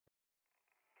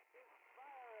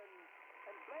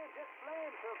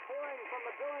are pouring from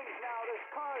the buildings now. There's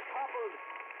cars toppled,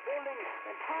 buildings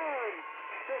entire,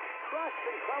 just crushed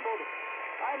and crumbled.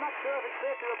 I'm not sure if it's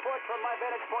safe to report from my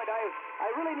vantage point. I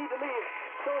really need to leave.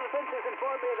 So the fences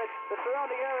inform me that the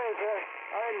surrounding areas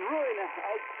are in ruin.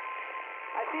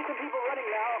 I see some people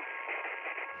running now.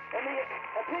 In the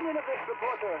opinion of this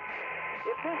reporter,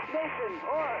 if this nation,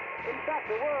 or in fact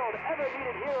the world, ever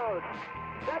needed heroes,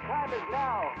 that time is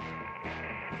now.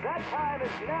 That time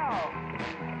is now.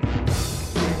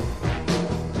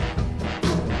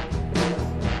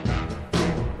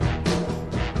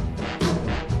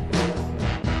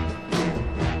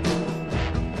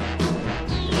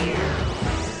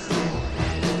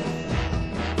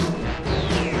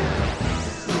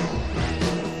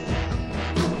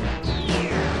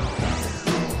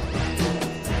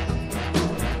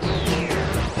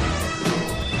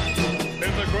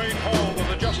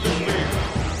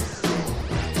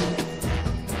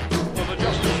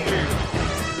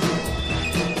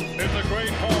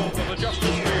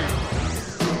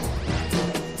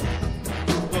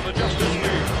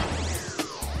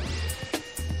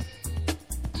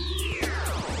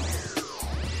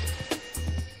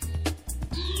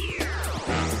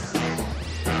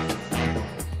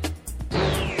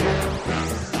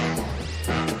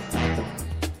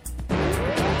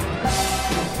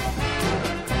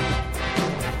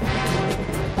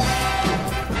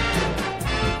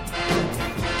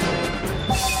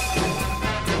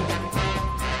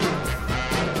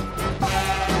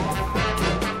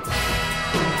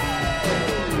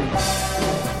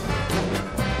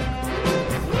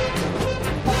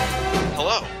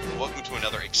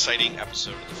 Exciting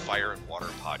episode of the Fire and Water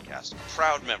Podcast, a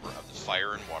proud member of the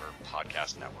Fire and Water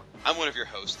Podcast Network. I'm one of your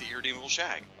hosts, the Irredeemable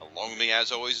Shag. Along with me,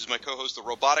 as always, is my co-host, the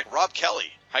robotic Rob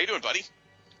Kelly. How you doing, buddy?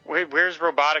 Wait, where's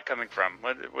robotic coming from?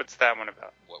 What's that one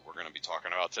about? What we're going to be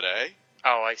talking about today.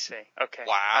 Oh, I see. Okay.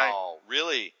 Wow,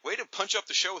 really? Way to punch up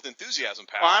the show with enthusiasm,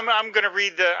 pal. Well, I'm going to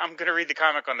read the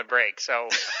comic on the break, so.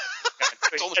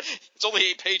 It's only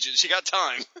 8 pages. You got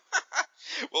time.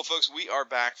 Well, folks, we are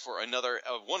back for another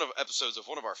episodes of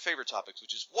one of our favorite topics,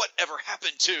 which is Whatever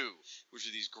Happened To, which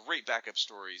are these great backup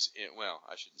stories.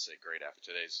 I shouldn't say great after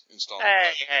today's installment.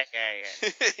 Hey.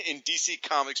 In DC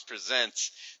Comics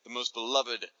Presents, the most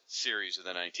beloved series of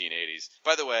the 1980s.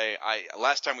 By the way,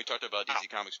 last time we talked about DC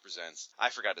Comics Presents, I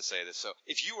forgot to say this. So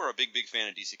if you are a big fan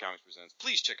of DC Comics Presents,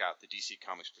 please check out the DC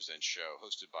Comics Presents show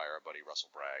hosted by our buddy Russell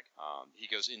Bragg. He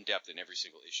goes in depth in every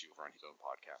single issue on his own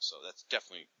podcast, so that's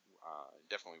definitely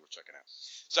worth checking out.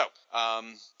 So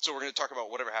we're going to talk about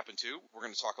Whatever Happened To. We're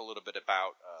going to talk a little bit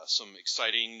about some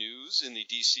exciting news in the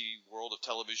DC world of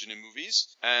television and movies.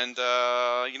 And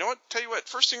you know what? Tell you what,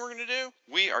 first thing we're going to do,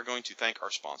 we are going to thank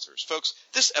our sponsors. Folks,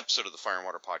 this episode of the Fire and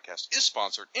Water Podcast is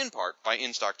sponsored in part by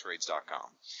InStockTrades.com.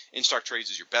 InStock Trades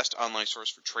is your best online source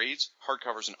for trades,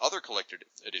 hardcovers, and other collected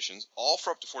editions, all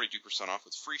for up to 42% off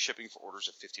with free shipping for orders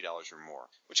of $50 or more.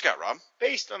 What you got, Rob?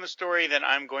 Based on the story that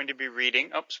I'm going to be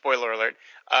reading, spoiler alert,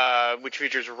 which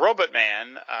features Robot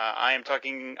Man, I'm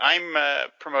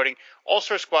promoting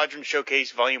All-Star Squadron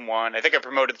Showcase Volume 1. I think I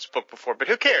promoted this book before, but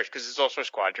who cares, because it's All-Star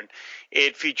Squadron.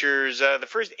 It features the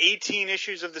first 18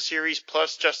 issues of the series,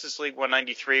 plus Justice League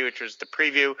 193, which was the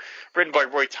preview, written by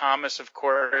Roy Thomas, of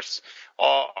course.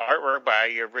 All artwork by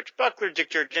Rich Buckler, Dick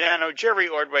Giordano, Jerry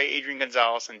Ordway, Adrian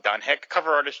Gonzalez, and Don Heck.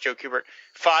 Cover artist Joe Kubert.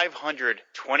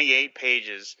 528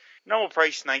 pages. Normal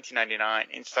price $19.99.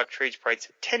 In stock trades price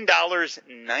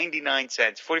 $10.99.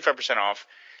 45% off.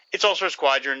 It's All-Star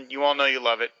Squadron. You all know you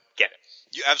love it. Get it.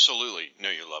 You absolutely know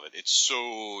you love it. It's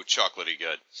so chocolatey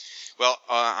good. Well,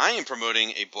 I am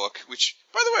promoting a book, which,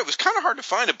 by the way, it was kind of hard to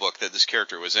find a book that this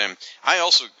character was in. I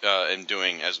also am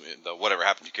doing as the Whatever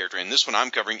Happened To character, and this one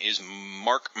I'm covering is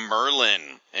Mark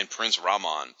Merlin and Prince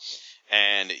Raman.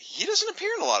 And he doesn't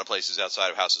appear in a lot of places outside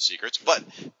of House of Secrets, but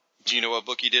do you know what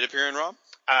book he did appear in, Rob?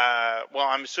 Well,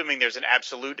 I'm assuming there's an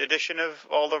absolute edition of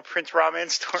all the Prince Raman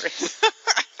stories.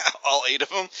 All 8 of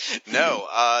them? No.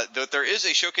 There is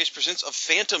a Showcase Presents of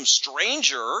Phantom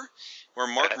Stranger, where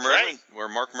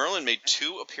Mark Merlin made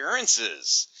 2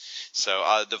 appearances.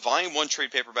 So the Volume 1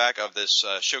 trade paperback of this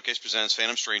Showcase Presents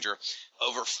Phantom Stranger,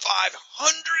 over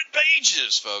 500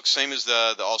 pages, folks. Same as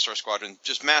the All-Star Squadron,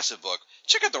 just massive book.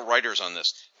 Check out the writers on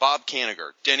this. Bob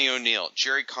Kanigher, Denny O'Neil,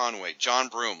 Jerry Conway, John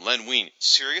Broome, Len Wein.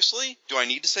 Seriously? Do I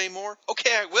need to say more?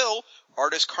 Okay, I will.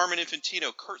 Artists Carmen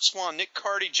Infantino, Kurt Swan, Nick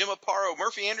Cardy, Jim Aparo,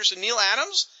 Murphy Anderson, Neil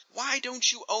Adams? Why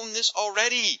don't you own this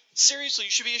already? Seriously,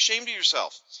 you should be ashamed of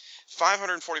yourself.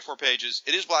 544 pages.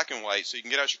 It is black and white, so you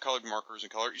can get out your colored markers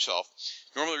and color it yourself.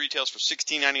 Normally retails for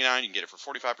 $16.99. You can get it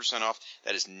for 45% off.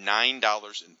 That is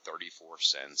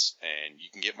 $9.34, and you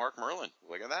can get Mark Merlin.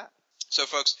 Look at that. So,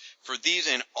 folks, for these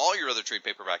and all your other trade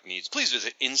paperback needs, please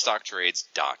visit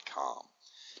InStockTrades.com.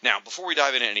 Now, before we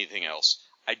dive into anything else,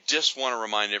 I just want to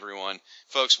remind everyone,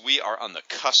 folks, we are on the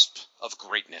cusp of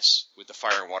greatness with the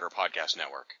Fire and Water Podcast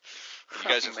Network. You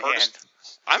guys have heard us.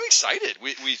 I'm excited.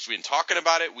 We've been talking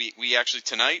about it. We actually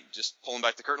tonight, just pulling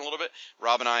back the curtain a little bit,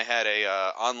 Rob and I had a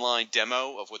online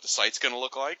demo of what the site's going to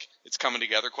look like. It's coming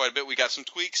together quite a bit. We got some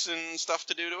tweaks and stuff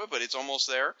to do to it, but it's almost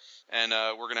there. And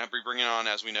we're going to be bringing on,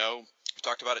 as we know, we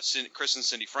talked about it, Chris and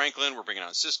Cindy Franklin. We're bringing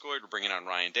on Siskoid. We're bringing on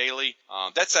Ryan Daly.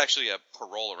 That's actually a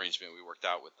parole arrangement we worked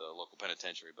out with the local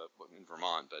penitentiary, but in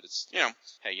Vermont. But it's,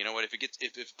 hey, you know what? If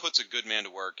it puts a good man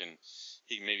to work and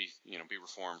he can maybe, be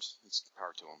reformed, it's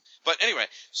power to him. But anyway,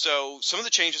 so some of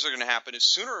the changes are going to happen is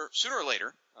sooner or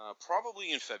later,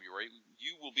 probably in February,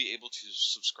 you will be able to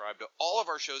subscribe to all of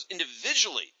our shows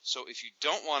individually. So if you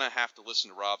don't want to have to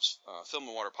listen to Rob's Film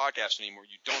and Water podcast anymore,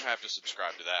 you don't have to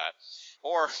subscribe to that.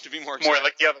 Or, to be more exact,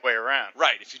 like the other way around.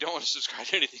 Right. If you don't want to subscribe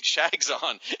to anything Shag's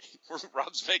on,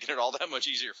 Rob's making it all that much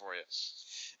easier for you.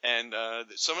 And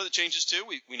some of the changes, too,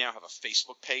 we now have a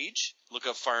Facebook page. Look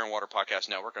up Fire and Water Podcast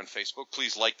Network on Facebook.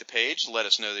 Please like the page. Let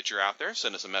us know that you're out there.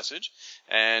 Send us a message.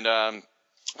 And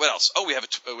what else? Oh, we have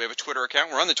a Twitter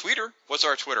account. We're on the Twitter. What's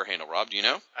our Twitter handle, Rob? Do you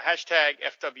know? Hashtag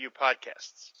FW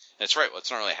Podcasts. That's right. Well, it's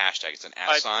not really a hashtag. It's an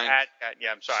 @sign.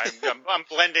 Yeah, I'm sorry. I'm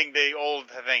blending the old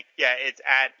thing. Yeah, it's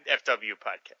 @FW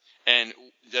Podcast. And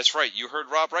that's right. You heard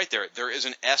Rob right there. There is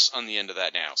an S on the end of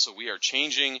that now. So we are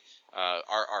changing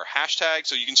our hashtag.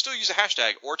 So you can still use a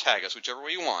hashtag or tag us, whichever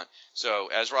way you want. So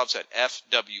as Rob said,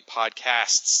 FW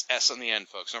Podcasts, S on the end,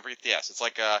 folks. Don't forget the S. It's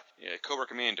like Cobra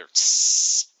Commander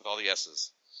with all the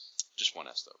S's. Just one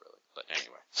S, though, really. But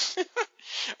anyway.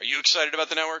 Are you excited about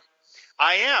the network?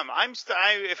 I am.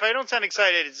 If I don't sound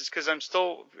excited, it's just because I'm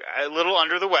still a little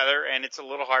under the weather, and it's a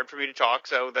little hard for me to talk.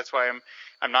 So that's why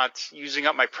I'm not using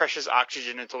up my precious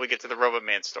oxygen until we get to the Robot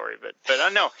Man story. But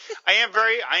no, I am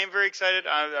very excited.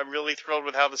 I'm really thrilled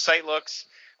with how the site looks,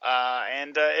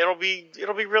 and it'll be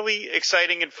really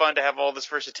exciting and fun to have all this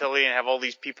versatility and have all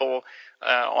these people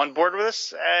on board with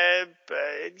us.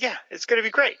 Yeah, it's going to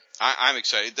be great. I'm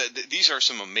excited. These are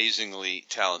some amazingly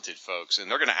talented folks,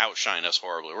 and they're going to outshine us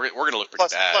horribly. We're going to look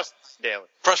pretty bad.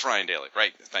 Plus Ryan Daly,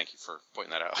 right? Thank you for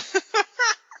pointing that out.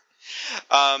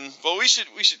 Well, we should.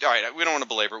 All right, we don't want to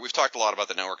belabor it. We've talked a lot about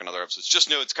the network in other episodes. Just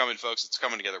know it's coming, folks. It's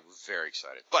coming together. We're very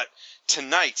excited. But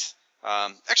tonight,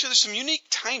 actually, there's some unique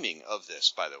timing of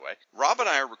this, by the way. Rob and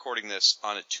I are recording this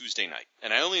on a Tuesday night.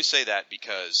 And I only say that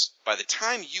because by the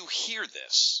time you hear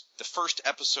this, the first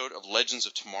episode of Legends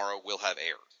of Tomorrow will have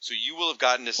aired. So you will have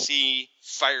gotten to see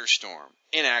Firestorm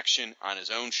in action on his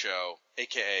own show,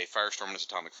 a.k.a. Firestorm and his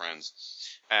Atomic Friends.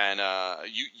 And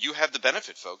you have the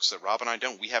benefit, folks, that Rob and I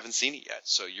don't. We haven't seen it yet.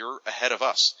 So you're ahead of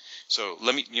us. So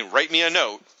let me, write me a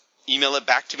note, email it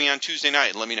back to me on Tuesday night,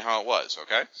 and let me know how it was,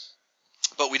 okay?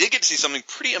 But we did get to see something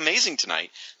pretty amazing tonight.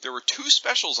 There were two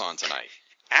specials on tonight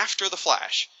after The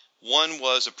Flash. One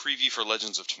was a preview for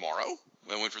Legends of Tomorrow.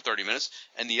 It went for 30 minutes.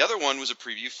 And the other one was a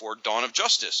preview for Dawn of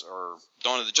Justice, or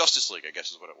Dawn of the Justice League, I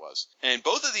guess is what it was. And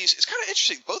both of these, it's kind of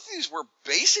interesting. Both of these were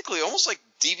basically almost like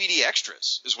DVD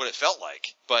extras, is what it felt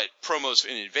like, but promos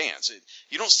in advance.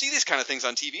 You don't see these kind of things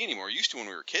on TV anymore. We used to when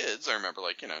we were kids. I remember,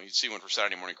 you'd see one for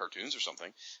Saturday morning cartoons or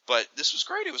something. But this was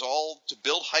great. It was all to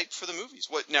build hype for the movies.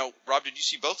 Now, Rob, did you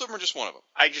see both of them or just one of them?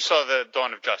 I just saw the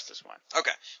Dawn of Justice one.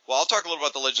 Okay. Well, I'll talk a little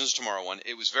about the Legends of Tomorrow one.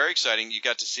 It was very exciting. You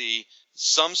got to see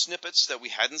some snippets that we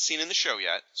hadn't seen in the show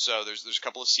yet. So there's a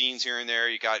couple of scenes here and there.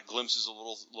 You got glimpses of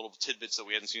little tidbits that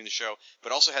we hadn't seen in the show,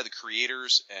 but also had the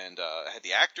creators and had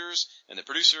the actors and the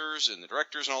producers and the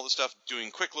directors and all this stuff doing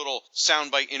quick little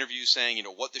soundbite interviews saying,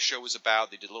 what the show was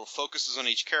about. They did little focuses on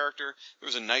each character. There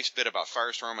was a nice bit about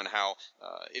Firestorm and how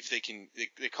if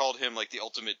they called him like the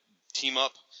ultimate team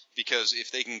up, because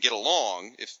if they can get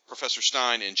along, if Professor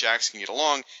Stein and Jax can get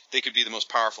along, they could be the most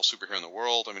powerful superhero in the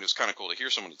world. I mean, it was kind of cool to hear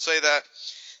someone say that.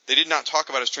 They did not talk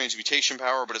about his transmutation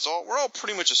power, but we're all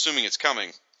pretty much assuming it's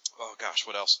coming. Oh gosh,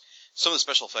 what else? Some of the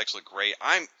special effects look great.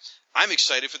 I'm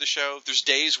excited for the show. There's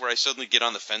days where I suddenly get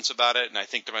on the fence about it, and I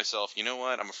think to myself, you know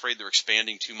what? I'm afraid they're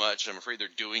expanding too much. I'm afraid they're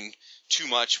doing too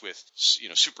much with,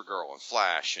 Supergirl and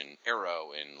Flash and Arrow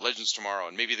and Legends Tomorrow,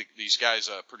 and maybe these guys,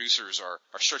 producers, are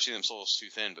stretching themselves too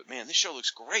thin. But man, this show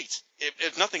looks great.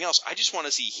 If nothing else, I just want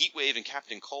to see Heatwave and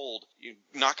Captain Cold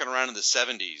knocking around in the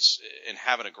 70s and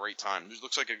having a great time. It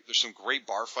looks like there's some great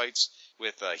bar fights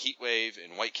with Heatwave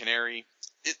and White Canary.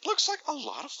 It looks like a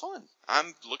lot of fun.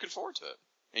 I'm looking forward to it.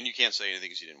 And you can't say anything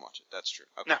because you didn't watch it. That's true.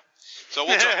 Okay. No. So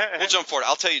we'll jump forward.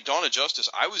 I'll tell you, Dawn of Justice,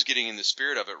 I was getting in the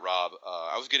spirit of it, Rob.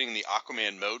 I was getting in the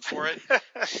Aquaman mode for it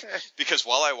because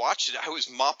while I watched it, I was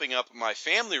mopping up my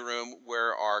family room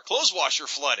where our clothes washer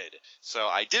flooded. So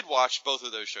I did watch both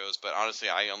of those shows, but honestly,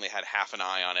 I only had half an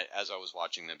eye on it as I was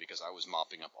watching them because I was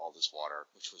mopping up all this water,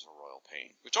 which was a royal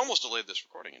pain, which almost delayed this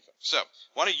recording, in fact. So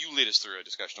why don't you lead us through a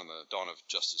discussion on the Dawn of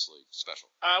Justice League special?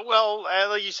 Well,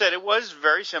 like you said, it was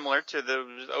very similar to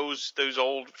those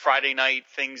old Friday night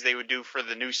things they would do for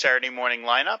the new Saturday morning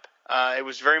lineup. It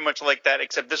was very much like that,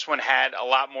 except this one had a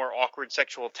lot more awkward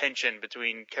sexual tension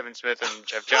between Kevin Smith and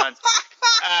Jeff Johns.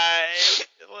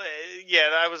 Yeah,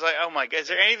 I was like, oh my God, is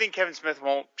there anything Kevin Smith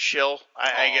won't shill?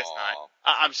 I guess not.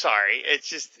 I'm sorry. It's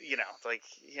just, like,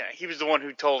 he was the one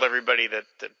who told everybody that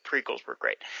the prequels were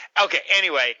great. Okay,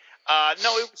 anyway.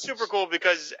 No, it was super cool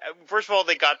because, first of all,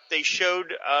 they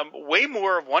showed way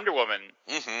more of Wonder Woman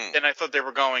than I thought they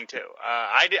were going to.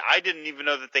 I didn't even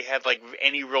know that they had like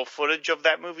any real footage of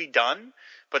that movie done,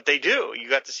 but they do. You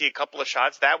got to see a couple of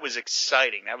shots. That was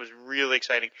exciting. That was really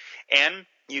exciting, and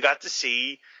you got to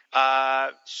see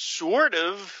sort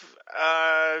of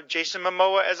Jason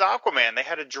Momoa as Aquaman. They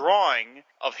had a drawing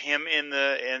of him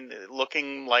in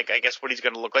looking like, I guess, what he's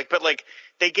going to look like, but like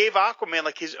they gave Aquaman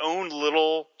like his own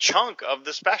little chunk of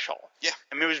the special. Yeah,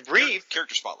 I mean, it was brief,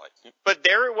 character spotlight, but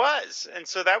there it was, and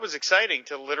so that was exciting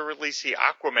to literally see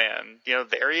Aquaman.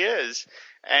 There he is.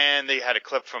 And they had a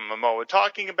clip from Momoa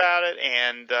talking about it,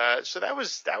 and so that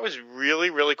was really,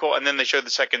 really cool. And then they showed the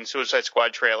second Suicide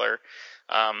Squad trailer,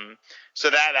 so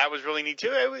that was really neat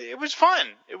too. It was fun.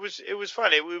 It was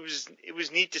fun. It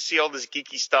was neat to see all this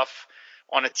geeky stuff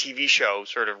on a TV show,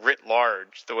 sort of writ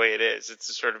large, the way it is.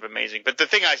 It's sort of amazing. But the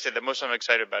thing I said that most I'm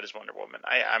excited about is Wonder Woman.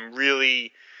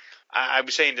 I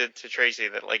was saying to Tracy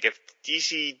that, like, if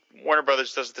DC Warner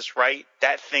Brothers does this right,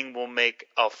 that thing will make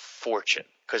a fortune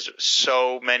because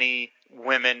so many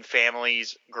women,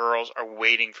 families, girls are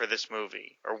waiting for this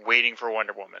movie or waiting for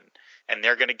Wonder Woman, and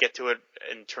they're going to get to it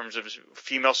in terms of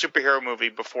female superhero movie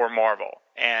before Marvel,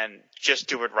 and just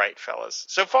do it right, fellas.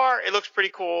 So far, it looks pretty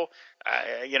cool.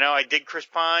 I dig Chris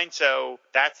Pine, so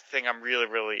that's the thing I'm really,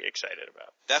 really excited about.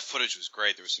 That footage was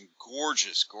great. There was some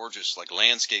gorgeous, gorgeous like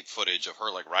landscape footage of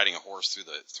her like riding a horse through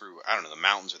I don't know, the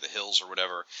mountains or the hills or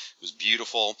whatever. It was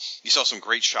beautiful. You saw some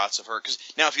great shots of her because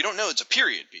now, if you don't know, it's a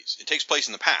period piece. It takes place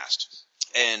in the past,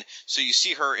 and so you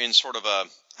see her in sort of a,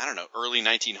 I don't know, early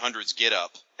 1900s get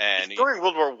up. And it's during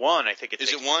World War I, I think.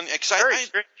 Is it one? Very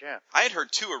strange, yeah. I had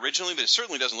heard 2 originally, but it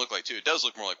certainly doesn't look like 2. It does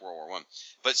look more like World War I.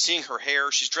 But seeing her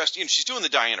hair, she's dressed, she's doing the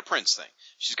Diana Prince thing.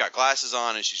 She's got glasses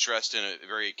on, and she's dressed in a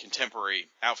very contemporary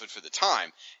outfit for the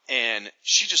time. And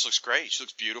she just looks great. She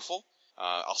looks beautiful.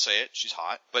 I'll say it. She's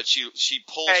hot. But she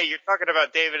pulls... Hey, you're talking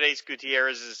about David Ace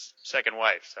Gutierrez's second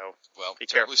wife, so well, be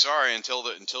terribly careful. Sorry.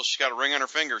 Until she got a ring on her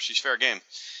finger, she's fair game.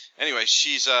 Anyway,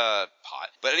 she's hot.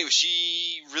 But anyway,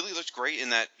 she really looked great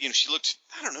in that, she looked,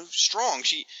 I don't know, strong.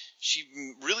 She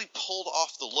really pulled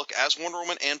off the look as Wonder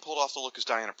Woman and pulled off the look as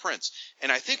Diana Prince.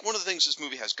 And I think one of the things this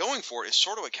movie has going for it is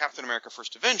sort of what Captain America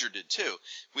First Avenger did too,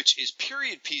 which is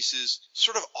period pieces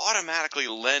sort of automatically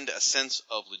lend a sense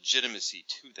of legitimacy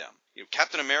to them.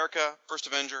 Captain America First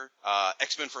Avenger,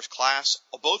 X-Men First Class,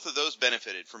 both of those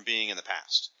benefited from being in the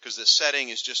past because the setting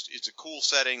is it's a cool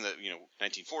setting that,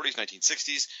 1940s,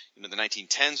 1960s, the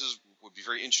 1910s would be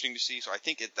very interesting to see. So I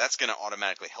think that's going to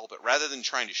automatically help it rather than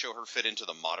trying to show her fit into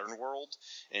the modern world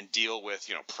and deal with,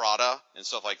 Prada and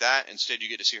stuff like that. Instead, you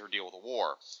get to see her deal with a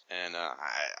war. And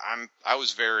I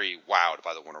was very wowed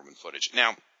by the Wonder Woman footage.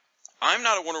 Now, I'm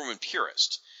not a Wonder Woman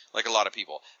purist like a lot of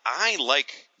people. I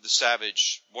like the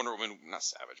savage Wonder Woman, not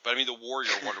savage, but I mean the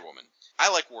warrior Wonder Woman. I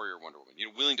like warrior Wonder Woman,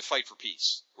 willing to fight for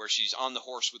peace, where she's on the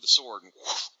horse with the sword and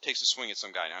takes a swing at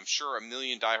some guy. And I'm sure a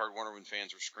million diehard Wonder Woman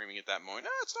fans were screaming at that moment,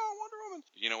 it's not Wonder Woman.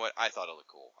 But you know what? I thought it looked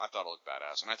cool. I thought it looked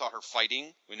badass. And I thought her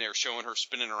fighting, when they were showing her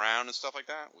spinning around and stuff like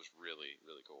that, was really,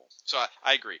 really cool. So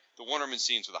I agree. The Wonder Woman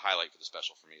scenes were the highlight for the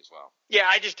special for me as well. Yeah,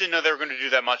 I just didn't know they were going to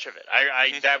do that much of it.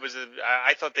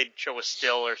 I thought they'd show a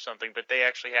still or something, but they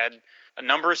actually had a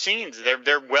number of scenes.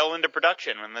 They're well into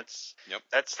production, and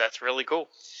that's really cool.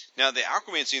 Now, the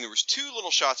Aquaman scene, there was 2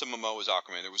 little shots of Momoa as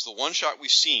Aquaman. There was the one shot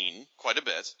we've seen quite a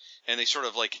bit, and they sort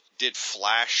of like did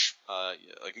flash,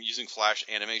 like using flash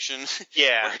animation.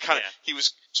 Yeah. Where he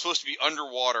was supposed to be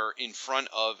underwater in front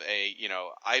of a,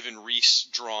 Ivan Reis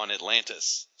drawn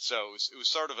Atlantis. So it was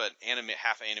sort of an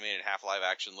half animated, half live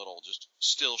action little just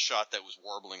still shot that was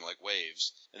warbling like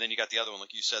waves. And then you got the other one,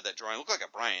 like you said, that drawing looked like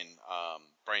a Brian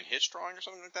Brian Hitch drawing or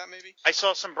something like that, maybe. I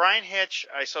saw some Brian Hitch,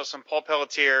 I saw some Paul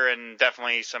Pelletier, and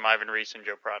definitely some Ivan Reis and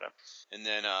Joe Prado. And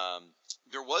then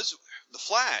there was The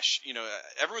Flash.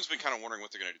 Everyone's been kind of wondering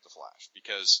what they're going to do with The Flash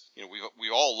because we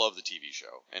all love the TV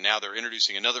show, and now they're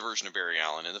introducing another version of Barry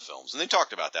Allen in the films, and they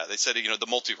talked about that. They said the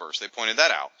multiverse. They pointed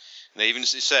that out. And they even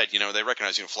said they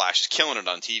recognize Flash is killing it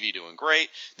on TV, doing great.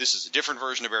 This is a different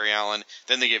version of Barry Allen.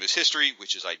 Then they gave us history,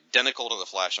 which is identical to the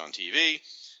Flash on TV.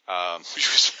 Which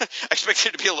was, I expected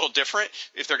it to be a little different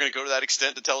if they're going to go to that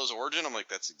extent to tell his origin. I'm like,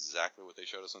 that's exactly what they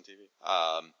showed us on TV.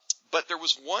 But there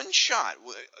was one shot.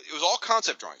 It was all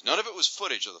concept drawings. None of it was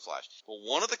footage of the Flash. But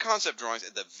one of the concept drawings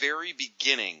at the very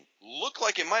beginning looked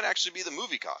like it might actually be the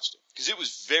movie costume because it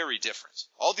was very different.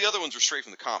 All the other ones were straight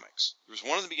from the comics. There was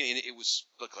one in the beginning. It was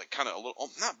looked like kind of a little,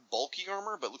 not bulky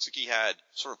armor, but it looks like he had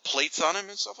sort of plates on him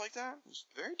and stuff like that. It was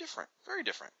very different. Very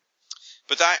different.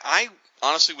 But I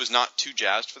honestly was not too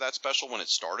jazzed for that special when it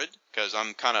started because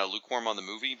I'm kind of lukewarm on the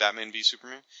movie Batman v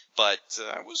Superman. But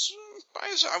I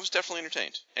was definitely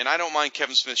entertained, and I don't mind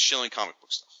Kevin Smith shilling comic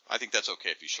book stuff. I think that's okay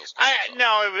if he shills.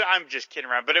 I'm just kidding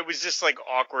around, but it was just like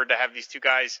awkward to have these two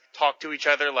guys talk to each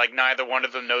other like neither one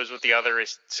of them knows what the other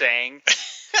is saying.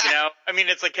 I mean,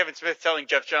 it's like Kevin Smith telling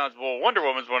Jeff Johns, "Well, Wonder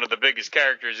Woman's one of the biggest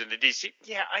characters in the DC."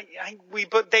 Yeah,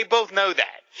 they both know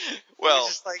that. Well, it's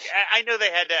just like I know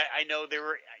they had to. I know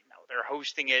they're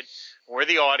hosting it or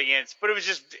the audience, but it was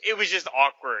just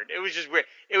awkward. It was just weird.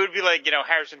 It would be like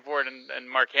Harrison Ford and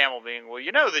Mark Hamill being, "Well,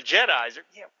 the Jedis are."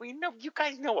 Yeah, we know. You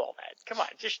guys know all that. Come on,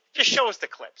 just show us the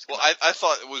clips. Well, I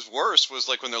thought it was worse was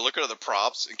like when they're looking at the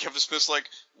props and Kevin Smith's like,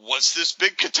 "What's this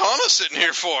big katana sitting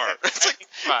here for?" It's like,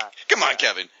 come on,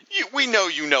 Kevin. We know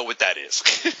you know what that is.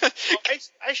 Well,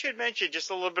 I should mention just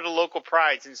a little bit of local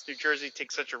pride since New Jersey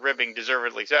takes such a ribbing,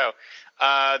 deservedly so.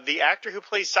 The actor who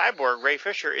plays Cyborg, Ray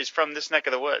Fisher, is from this neck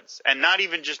of the woods, and not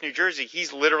even just New Jersey.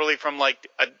 He's literally from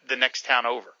the next town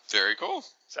over. Very cool.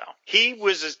 So he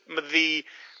was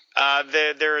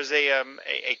there is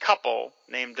a couple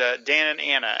named Dan and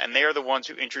Anna, and they are the ones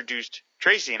who introduced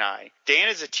Tracy and I. Dan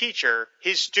is a teacher.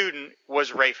 His student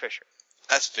was Ray Fisher.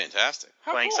 That's fantastic.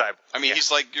 Playing Cyborg. I mean,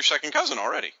 he's like your second cousin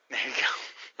already. There you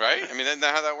go. Right? I mean, isn't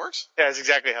that how that works? Yeah, that's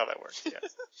exactly how that works. Yeah.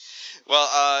 Well,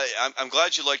 I'm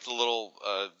glad you liked the little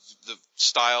the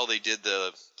style they did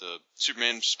the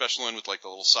Superman special in with like the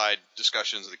little side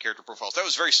discussions of the character profiles. That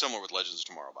was very similar with Legends of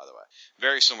Tomorrow, by the way.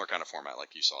 Very similar kind of format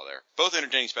like you saw there. Both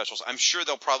entertaining specials. I'm sure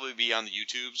they'll probably be on the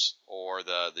YouTubes or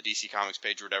the DC Comics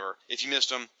page or whatever. If you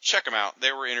missed them, check them out.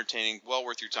 They were entertaining, well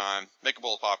worth your time. Make a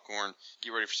bowl of popcorn,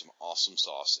 get ready for some awesome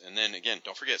sauce. And then again,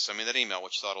 don't forget, send me that email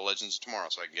what you thought of Legends of Tomorrow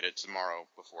so I can get it tomorrow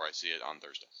before I see it on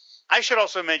Thursday. I should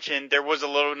also mention there was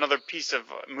another piece of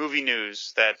movie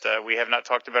news that we have not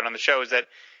talked about on the show is that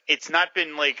it's not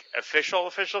been like official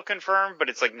confirmed, but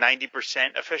it's like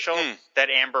 90% official that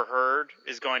Amber Heard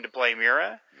is going to play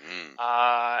Mira.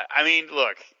 I mean,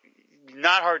 look,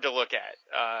 not hard to look at,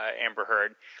 Amber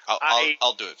Heard.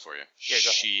 I'll do it for you. Yeah,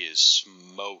 she is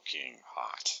smoking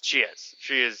hot. She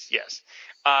is, yes.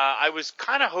 I was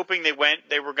kind of hoping they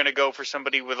were going to go for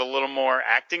somebody with a little more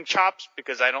acting chops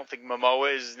because I don't think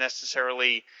Momoa is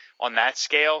necessarily on that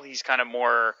scale. He's kind of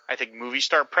more, I think, movie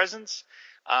star presence.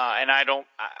 And I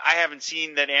haven't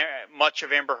seen that much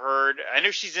of Amber Heard. I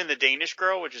know she's in The Danish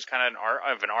Girl, which is kind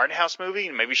of an art house movie,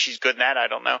 and maybe she's good in that. I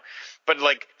don't know. But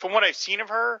like from what I've seen of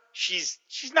her, she's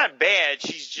not bad.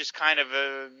 She's just kind of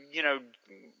a,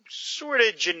 sort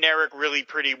of generic, really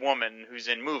pretty woman who's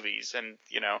in movies, and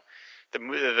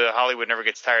the Hollywood never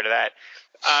gets tired of that.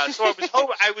 So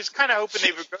I was kind of hoping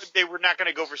they were not going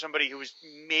to go for somebody who was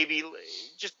maybe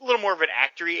just a little more of an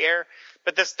actory air,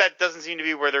 but that doesn't seem to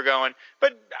be where they're going.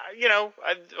 But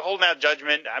holding out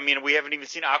judgment. I mean, we haven't even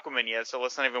seen Aquaman yet, so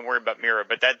let's not even worry about Mira.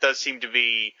 But that does seem to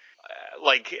be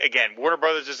again, Warner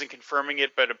Brothers isn't confirming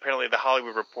it, but apparently the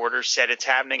Hollywood Reporter said it's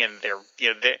happening, and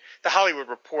the Hollywood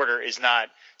Reporter is not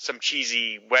some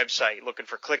cheesy website looking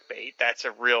for clickbait. That's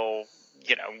a real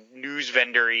news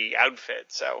vendory outfit.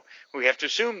 So we have to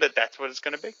assume that that's what it's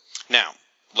going to be. Now,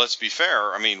 let's be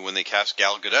fair. I mean, when they cast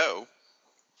Gal Gadot,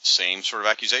 same sort of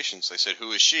accusations. They said,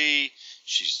 who is she?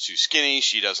 She's too skinny.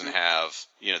 She doesn't have,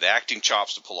 the acting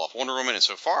chops to pull off Wonder Woman. And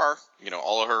so far,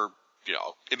 all of her,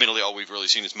 admittedly all we've really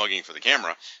seen is mugging for the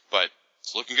camera, but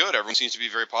it's looking good. Everyone seems to be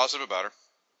very positive about her.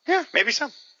 Yeah, maybe so.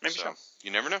 Maybe so. You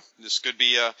never know. This could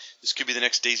be the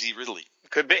next Daisy Ridley.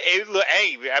 Could be.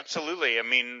 Hey, absolutely. I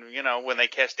mean, when they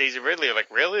cast Daisy Ridley, you're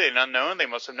like, really? An unknown? They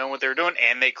must have known what they were doing,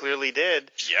 and they clearly did.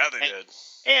 Yeah, they did.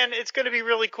 And it's going to be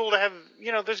really cool to have,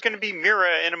 there's going to be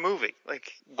Mira in a movie.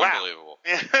 Like, wow. Unbelievable.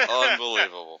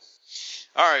 Unbelievable.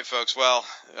 All right, folks. Well,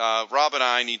 Rob and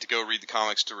I need to go read the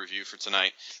comics to review for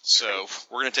tonight. So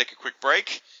we're going to take a quick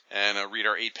break and read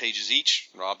our 8 pages each.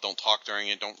 Rob, don't talk during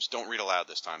it. Don't read aloud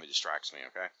this time. It distracts me,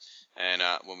 okay? And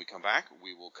when we come back,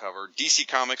 we will cover DC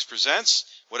Comics Presents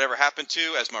Whatever Happened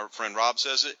to, as my friend Rob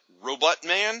says it, Robot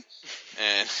Man.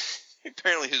 And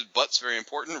apparently his butt's very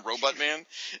important, Robot Man.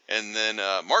 And then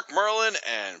Mark Merlin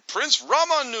and Prince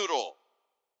Ramen Noodle.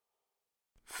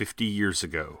 50 years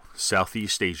ago,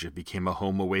 Southeast Asia became a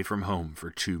home away from home for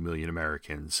 2 million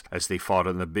Americans as they fought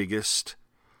in the biggest,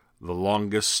 the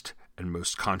longest, and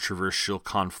most controversial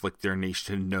conflict their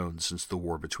nation had known since the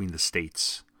war between the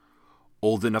states.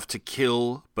 Old enough to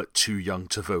kill, but too young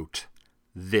to vote.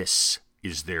 This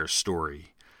is their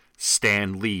story.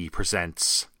 Stan Lee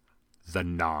presents The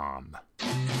Nam.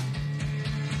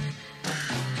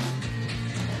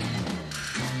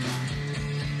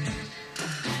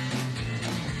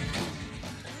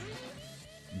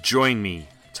 Join me,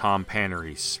 Tom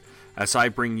Paneris, as I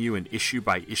bring you an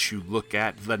issue-by-issue look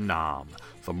at The Nam,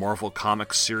 the Marvel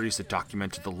Comics series that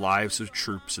documented the lives of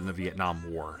troops in the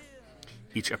Vietnam War.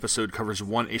 Each episode covers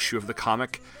one issue of the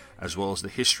comic, as well as the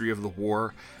history of the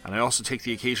war, and I also take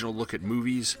the occasional look at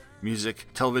movies, music,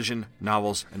 television,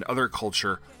 novels, and other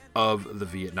culture of the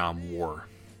Vietnam War.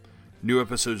 New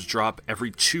episodes drop every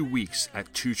 2 weeks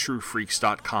at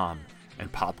twotruefreaks.com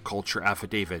and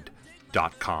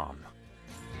popcultureaffidavit.com.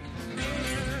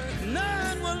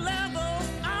 None will ever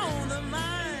own the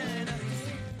line.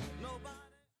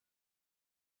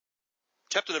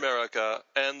 Captain America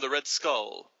and the Red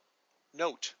Skull.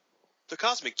 Note, the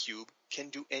Cosmic Cube can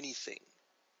do anything.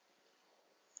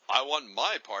 I want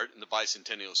my part in the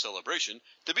bicentennial celebration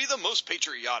to be the most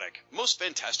patriotic, most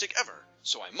fantastic ever,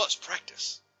 so I must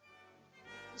practice.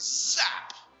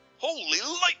 Zap! Holy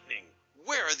lightning!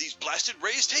 Where are these blasted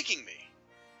rays taking me?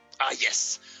 Ah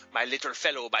yes, my little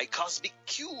fellow, my Cosmic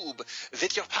Cube.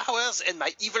 With your powers and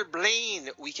my evil brain,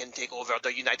 we can take over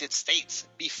the United States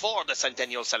before the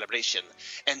centennial celebration.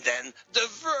 And then the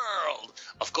world.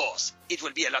 Of course, it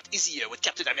will be a lot easier with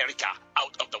Captain America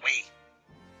out of the way.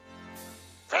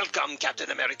 Welcome,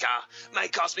 Captain America. My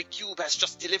Cosmic Cube has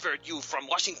just delivered you from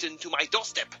Washington to my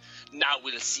doorstep. Now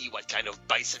we'll see what kind of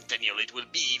bicentennial it will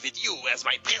be with you as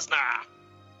my prisoner.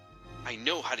 I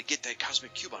know how to get that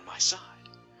Cosmic Cube on my side.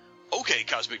 Okay,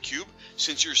 Cosmic Cube,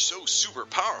 since you're so super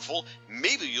powerful,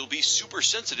 maybe you'll be super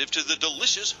sensitive to the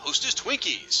delicious Hostess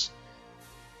Twinkies.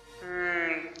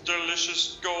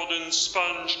 Delicious golden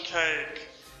sponge cake.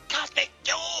 Cosmic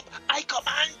Cube, I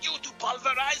command you to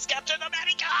pulverize Captain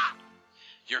America.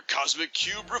 Your Cosmic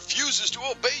Cube refuses to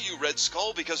obey you, Red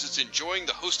Skull, because it's enjoying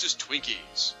the Hostess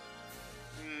Twinkies.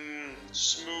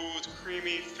 Smooth,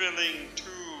 creamy filling, too.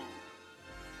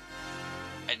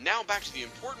 And now back to the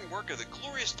important work of the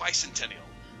glorious bicentennial.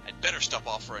 I'd better stop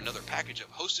off for another package of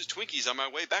Hostess Twinkies on my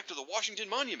way back to the Washington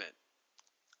Monument.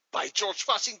 By George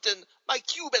Washington, my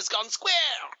cube has gone square.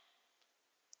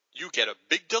 You get a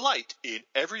big delight in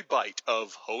every bite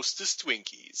of Hostess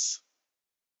Twinkies.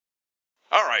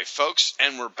 All right, folks,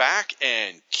 and we're back,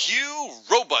 and cue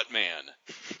Robot Man.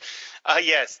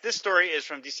 Yes, this story is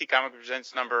from DC Comics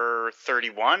Presents number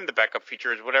 31. The backup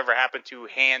feature is Whatever Happened to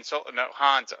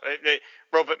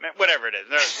Robot Man, whatever it is.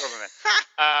 No, Robot Man.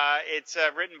 It's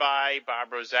written by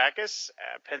Bob Rozakis,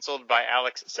 penciled by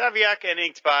Alex Saviak, and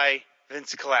inked by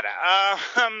Vince Coletta.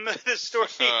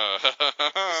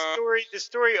 The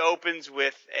story opens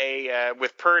with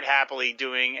with Perd Happily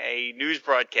doing a news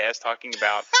broadcast talking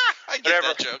about I get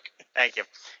that joke. Thank you.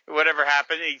 Whatever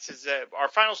happened, he says, our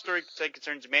final story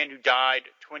concerns a man who died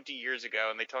 20 years ago,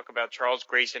 and they talk about Charles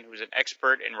Grayson, who's an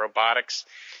expert in robotics.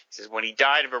 He says, when he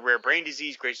died of a rare brain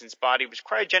disease, Grayson's body was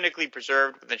cryogenically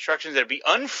preserved with instructions that it be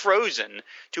unfrozen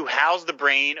to house the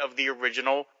brain of the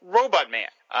original Robot Man.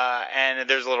 And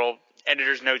there's a little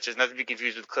editor's note, says, not to be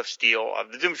confused with Cliff Steele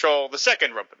of the Doom Patrol, the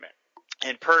second Robot Man.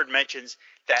 And Perd mentions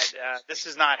that this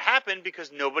has not happened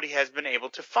because nobody has been able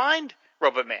to find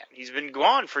Robot Man. He's been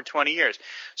gone for 20 years.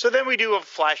 So then we do a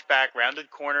flashback, rounded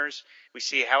corners. We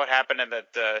see how it happened, and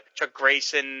that Chuck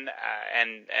Grayson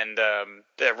and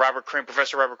Robert Crane,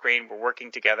 Professor Robert Crane, were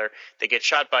working together. They get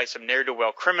shot by some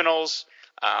ne'er-do-well criminals.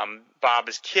 Bob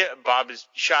is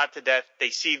shot to death.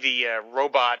 They see the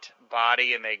robot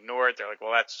body and they ignore it. They're like,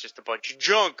 well, that's just a bunch of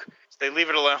junk. So they leave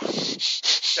it alone.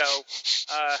 So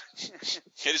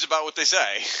it is about what they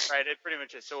say. Right, it pretty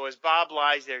much is. So as Bob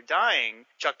lies there dying,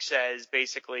 Chuck says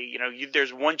basically,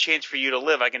 there's one chance for you to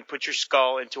live. I can put your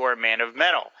skull into our Man of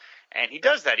Metal. And he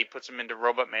does that. He puts him into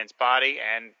Robot Man's body,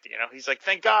 and he's like,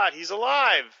 thank God he's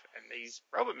alive, and he's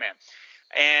Robot Man.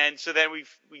 And so then we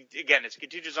again, it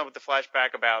continues on with the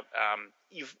flashback about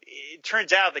it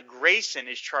turns out that Grayson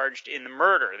is charged in the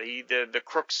murder. The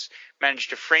crooks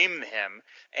managed to frame him,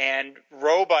 and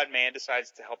Robot Man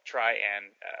decides to help try and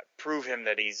prove him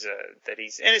that he's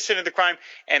innocent of the crime.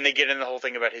 And they get into the whole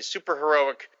thing about his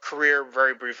superheroic career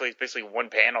very briefly. It's basically one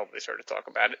panel. They sort of talk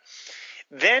about it.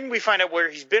 Then we find out where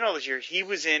he's been all these years. He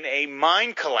was in a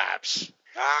mine collapse.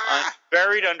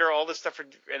 Buried under all this stuff,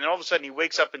 and then all of a sudden he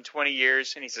wakes up in 20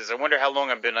 years and he says, I wonder how long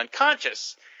I've been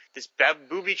unconscious. This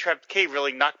booby-trapped cave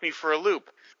really knocked me for a loop.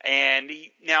 And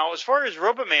now, as far as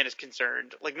Robot Man is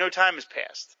concerned, like, no time has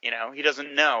passed. You know, he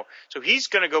doesn't know. So he's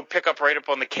going to go pick up right up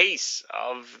on the case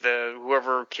of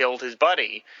whoever killed his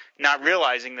buddy, not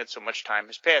realizing that so much time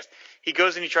has passed. He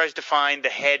goes and he tries to find the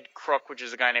head crook, which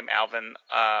is a guy named Alvin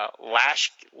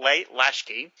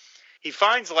Lashke. He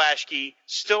finds Lashke,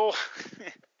 still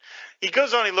he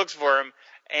goes on, he looks for him,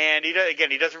 and he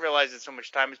doesn't realize that so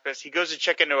much time has passed. He goes to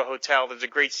check into a hotel. There's a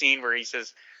great scene where he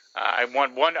says, I'd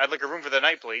like a room for the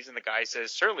night, please. And the guy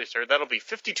says, certainly, sir, that'll be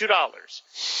 $52.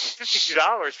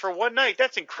 $52 for one night?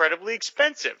 That's incredibly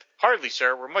expensive. Hardly,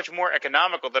 sir. We're much more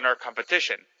economical than our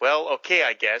competition. Well, okay,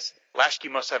 I guess.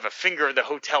 Lashke must have a finger in the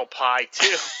hotel pie,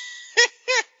 too.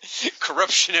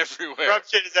 Corruption everywhere.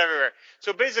 Corruption is everywhere.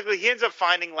 So basically, he ends up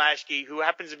finding Lashke, who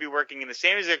happens to be working in the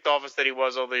same exact office that he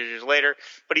was all those years later,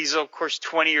 but he's, of course,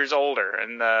 20 years older.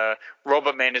 And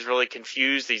Robot Man is really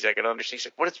confused. He's like, I don't understand. He's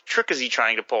like, what trick is he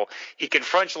trying to pull? He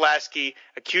confronts Lashke,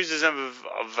 accuses him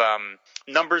of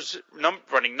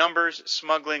running numbers,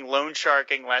 smuggling, loan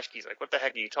sharking. Lashke's like, what the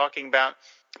heck are you talking about?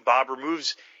 Bob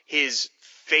removes his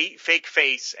fake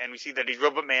face, and we see that he's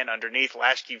Robot Man underneath.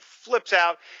 Lashke flips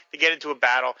out. They get into a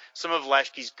battle. Some of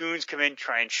Lashke's goons come in,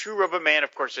 try and shoot Robot Man.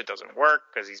 Of course, it doesn't work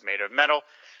because he's made of metal.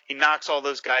 He knocks all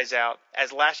those guys out.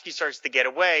 As Lashke starts to get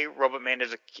away, Robot Man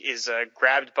is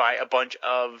grabbed by a bunch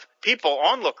of people,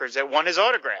 onlookers, that want his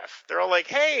autograph. They're all like,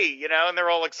 hey, you know, and they're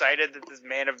all excited that this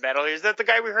man of metal, is that the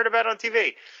guy we heard about on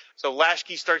TV? So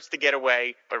Lashke starts to get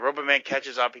away, but Robot Man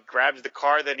catches up. He grabs the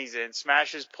car that he's in,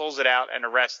 smashes, pulls it out, and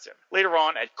arrests him. Later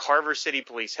on, at Carver City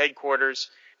Police Headquarters,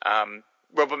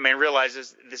 Robot Man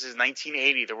realizes this is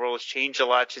 1980. The world has changed a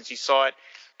lot since he saw it.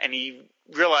 And he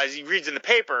reads in the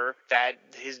paper that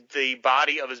the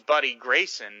body of his buddy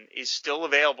Grayson is still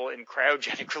available in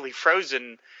cryogenically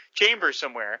frozen chambers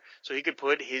somewhere, so he could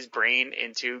put his brain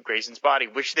into Grayson's body,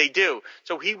 which they do.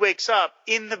 So he wakes up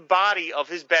in the body of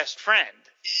his best friend.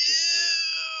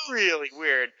 Really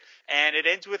weird. And it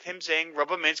ends with him saying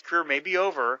Robot Man's career may be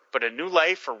over, but a new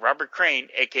life for Robert Crane,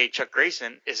 a.k.a. Chuck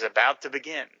Grayson, is about to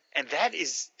begin. And that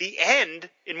is the end,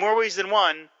 in more ways than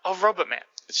one, of Robot Man.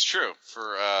 It's true.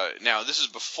 Now, this is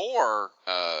before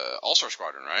All-Star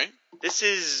Squadron, right? This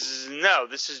is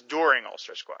during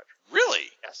All-Star Squadron. Really?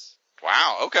 Yes.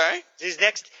 Wow, okay.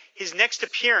 His next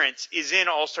appearance is in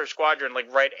All-Star Squadron,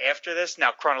 like right after this.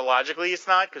 Now, chronologically, it's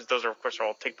not, because those are, of course,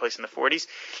 all take place in the 40s.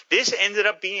 This ended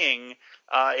up being,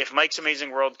 if Mike's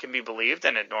Amazing World can be believed,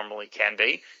 and it normally can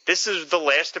be, this is the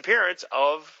last appearance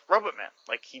of Robot Man.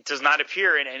 Like, he does not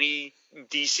appear in any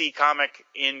DC comic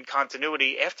in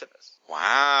continuity after this.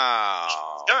 Wow.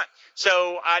 It's done.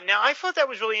 So now I thought that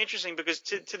was really interesting because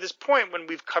to this point, when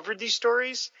we've covered these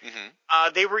stories,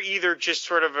 they were either just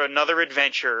sort of another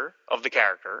adventure of the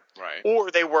character, right,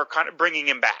 or they were kind of bringing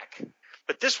him back.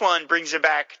 But this one brings him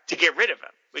back to get rid of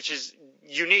him, which is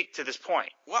unique to this point.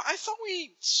 Well, I thought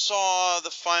we saw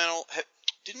the final.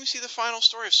 Didn't we see the final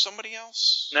story of somebody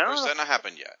else? No. Or has that not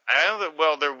happened yet? I know that.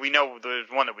 Well, we know there's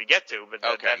one that we get to, but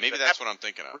maybe that's what I'm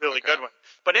thinking of. Really good one.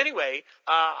 But anyway,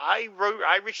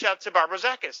 I reached out to Barbara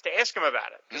Zakis to ask him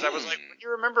about it because I was like, "What do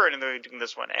you remember in doing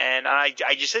this one?" And I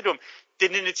just said to him,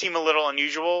 "Didn't it seem a little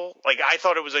unusual? Like I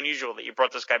thought it was unusual that you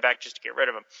brought this guy back just to get rid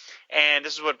of him." And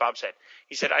this is what Bob said.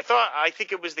 He said, I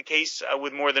think it was the case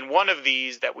with more than one of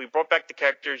these that we brought back the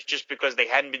characters just because they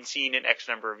hadn't been seen in X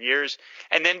number of years,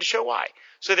 and then to show why.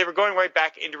 So they were going right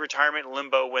back into retirement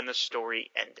limbo when the story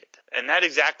ended. And that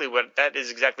is exactly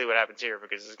what happens here,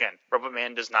 because again, Robot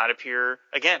Man does not appear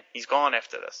again. He's gone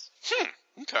after this.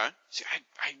 Okay. See,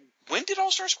 when did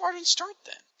All-Star Squadron start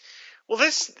then? Well,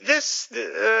 that's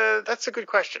a good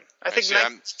question. I think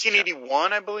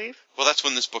 1981, I believe. Well, that's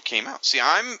when this book came out. See,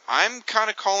 I'm kind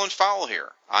of calling foul here.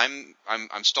 I'm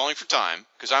stalling for time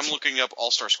because I'm looking up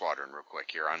All-Star Squadron real quick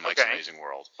here on Mike's Amazing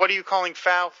World. What are you calling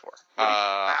foul for?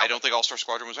 I don't think All-Star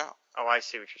Squadron was out. Oh, I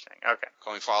see what you're saying. Okay.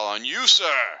 Calling foul on you,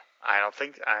 sir. I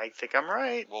think I'm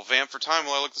right. Well, vamp for time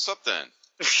while I look this up then.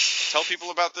 Tell people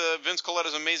about the Vince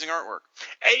Coletta's amazing artwork.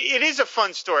 It is a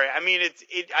fun story. I mean,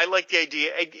 I like the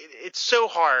idea. It's so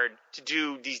hard to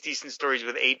do these decent stories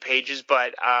with 8 pages,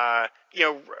 but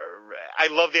I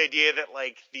love the idea that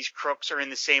like these crooks are in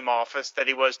the same office that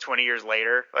he was 20 years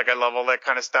later. Like I love all that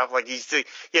kind of stuff. Like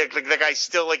like the guy's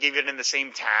still like even in the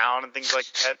same town and things like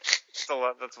that.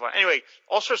 That's fun. Anyway,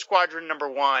 All-Star Squadron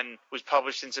 #1 was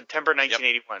published in September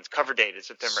 1981. It's cover dated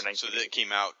September 1981. So that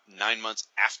came out 9 months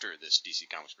after this DC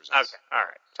Comics Presents. Okay, all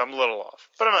right. So I'm a little off,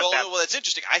 but I'm not that. Well, that's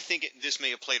interesting. I think this may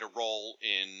have played a role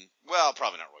in, well,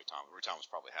 probably not Roy Thomas. Roy Thomas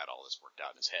probably had all this worked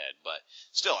out in his head, but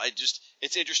still,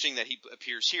 it's interesting that he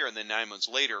appears here and then 9 months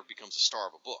later becomes a star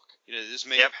of a book. This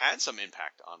may have had some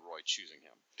impact on Roy choosing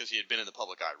him because he had been in the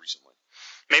public eye recently.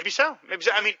 Maybe so.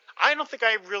 I mean, I don't think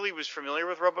I really was familiar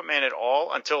with Robot Man at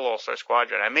all until All-Star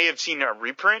Squadron. I may have seen a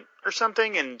reprint or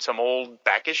something in some old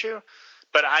back issue.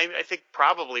 But I think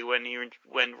probably when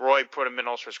Roy put him in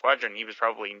All-Star Squadron, he was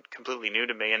probably completely new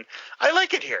to me, and I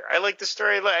like it here. I like the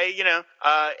story. The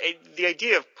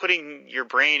idea of putting your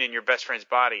brain in your best friend's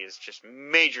body is just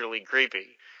majorly creepy.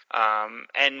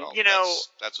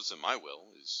 That's what's in my will.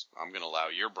 Is I'm going to allow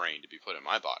your brain to be put in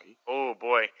my body. Oh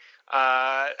boy.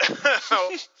 I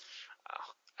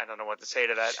don't know what to say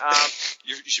to that.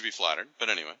 You should be flattered, but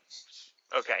anyway.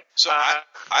 Okay. So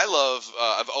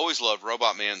I've always loved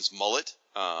Robot Man's mullet,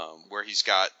 where he's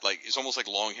got it's almost like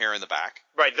long hair in the back.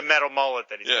 Right, the metal mullet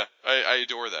that he's got. I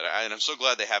adore that, and I'm so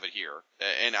glad they have it here.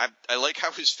 And I like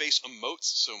how his face emotes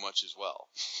so much as well.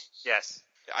 Yes.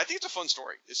 I think it's a fun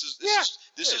story. This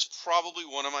is probably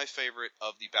one of my favorite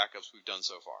of the backups we've done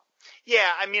so far. Yeah,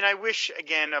 I mean, I wish,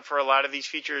 again, for a lot of these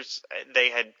features, they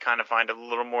had kind of find a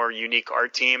little more unique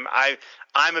art team.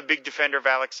 I'm a big defender of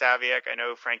Alex Saviak. I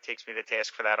know Frank takes me to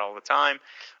task for that all the time.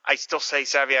 I still say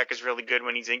Saviak is really good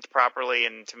when he's inked properly,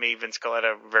 and to me, Vince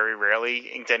Colletta very rarely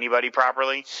inked anybody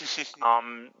properly.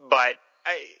 But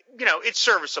it's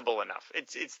serviceable enough.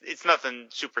 It's nothing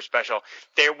super special.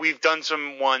 We've done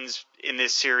some ones in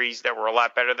this series that were a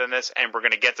lot better than this, and we're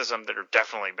going to get to some that are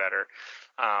definitely better.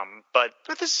 But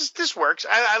this works.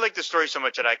 I like the story so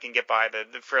much that I can get by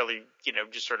the fairly,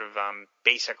 just sort of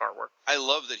basic artwork. I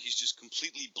love that he's just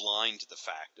completely blind to the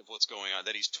fact of what's going on,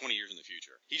 that he's 20 years in the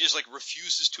future. He just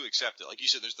refuses to accept it. Like you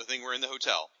said, there's the thing we're in the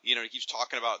hotel. He keeps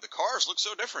talking about the cars look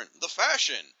so different, the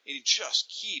fashion, and he just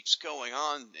keeps going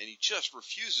on, and he just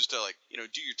refuses to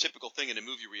do your typical thing in a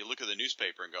movie where you look at the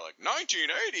newspaper and go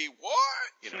 1980,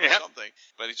 what? Something.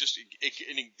 But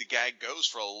the gag goes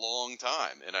for a long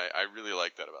time, and I really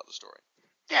like that about the story.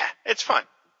 Yeah, it's fun.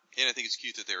 And I think it's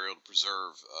cute that they were able to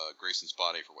preserve Grayson's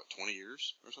body for 20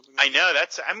 years or something. I know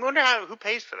I wonder who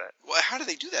pays for that. Well, how do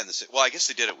they do that in the? Well, I guess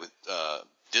they did it with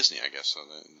Disney. I guess so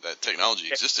that technology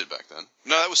existed back then.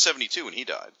 No, that was 1972 when he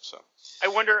died. So I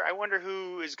wonder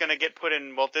who is going to get put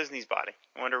in Walt Disney's body.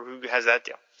 I wonder who has that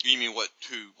deal. You mean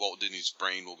who Walt Disney's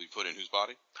brain will be put in whose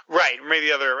body? Right, maybe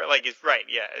the other it's right.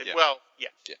 Yeah. Well,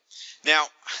 yeah. Now,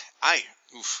 I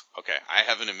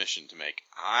have an admission to make.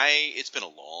 It's been a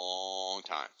long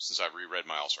time since I've reread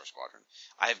my All-Star Squadron.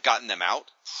 I have gotten them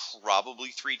out probably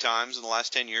 3 times in the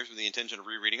last 10 years with the intention of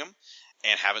rereading them,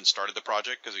 and haven't started the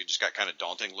project because it just got kind of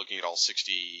daunting looking at all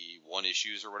 61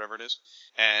 issues or whatever it is.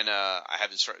 And I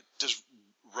haven't started. Does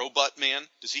Robot Man,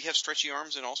 does he have stretchy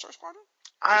arms in All-Star Squadron?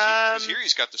 Because here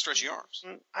he's got the stretchy arms.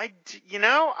 I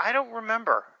don't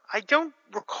remember. I don't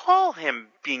recall him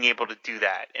being able to do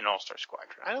that in All-Star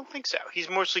Squadron. I don't think so. He's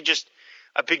mostly just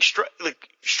a big,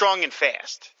 strong and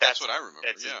fast. That's what I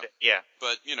remember. Yeah.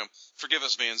 But forgive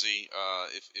us, Manzi,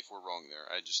 if we're wrong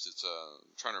there. It's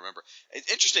trying to remember.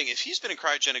 It's interesting if he's been in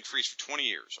cryogenic freeze for 20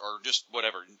 years, or just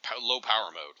whatever, low power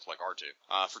mode like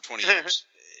R2 for 20 years.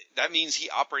 That means he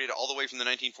operated all the way from the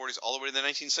 1940s all the way to the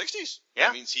 1960s. Yeah.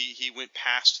 That means he went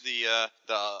past the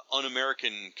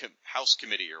Un-American House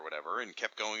Committee or whatever and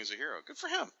kept going as a hero. Good for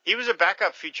him. He was a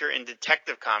backup feature in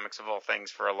Detective Comics of all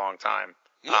things for a long time.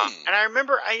 And I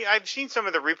remember I've seen some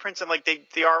of the reprints, and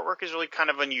the artwork is really kind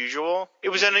of unusual. It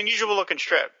was an unusual looking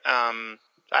strip.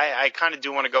 I kind of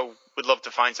would love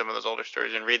to find some of those older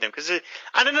stories and read them, because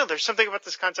I don't know, there's something about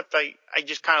this concept I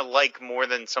just kind of like more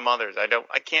than some others.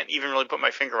 I can't even really put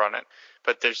my finger on it,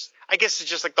 but I guess it's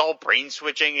just the whole brain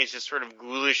switching is just sort of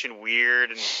ghoulish and weird,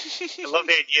 and I love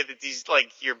the idea that these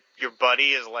your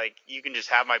buddy is you can just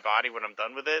have my body when I'm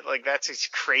done with it. That's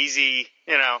just crazy,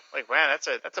 man, that's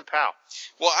a pal.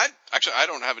 Well, I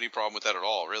don't have any problem with that at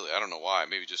all, really. I don't know why,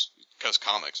 maybe just because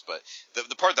comics, but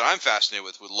the part that I'm fascinated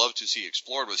with, would love to see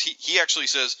explored, was he actually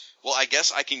says, well, I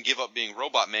guess I can give up being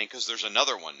Robot Man because there's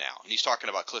another one now. And he's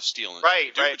talking about Cliff Steele and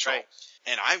Doom Patrol. Right.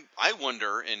 And I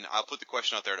wonder, and I'll put the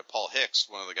question out there to Paul Hicks,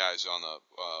 one of the guys on the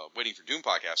Waiting for Doom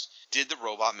podcast, did the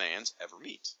Robot Mans ever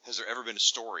meet? Has there ever been a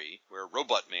story where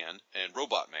Robot Man and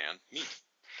Robot Man meet?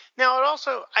 Now, it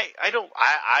also,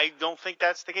 I don't think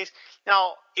that's the case.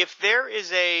 Now, if there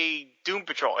is a Doom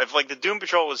Patrol, if like the Doom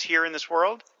Patrol is here in this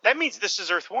world, that means this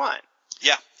is Earth 1.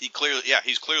 Yeah,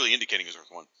 he's clearly indicating his Earth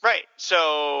 1. Right.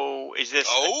 So, is this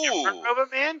a different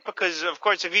Robot Man? Because, of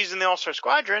course, if he's in the All-Star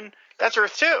Squadron, that's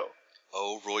Earth 2.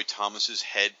 Oh, Roy Thomas's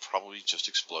head probably just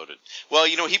exploded. Well,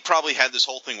 he probably had this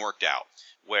whole thing worked out,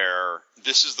 where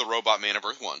this is the Robot Man of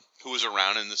Earth 1, who was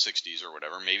around in the 60s or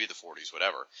whatever, maybe the 40s,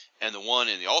 whatever, and the one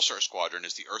in the All-Star Squadron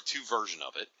is the Earth 2 version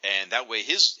of it, and that way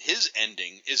his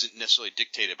ending isn't necessarily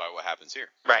dictated by what happens here.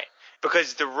 Right.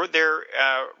 Because their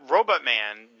Robot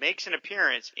Man makes an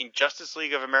appearance in Justice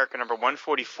League of America number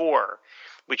 144,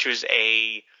 which was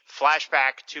a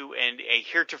flashback to a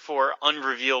heretofore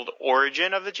unrevealed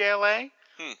origin of the JLA.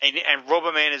 And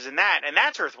Robot Man is in that, and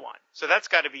that's Earth 1. So that's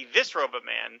got to be this Robot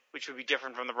Man, which would be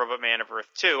different from the Robot Man of Earth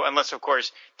 2, unless, of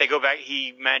course, they go back.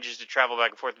 He manages to travel back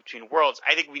and forth between worlds.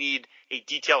 I think we need a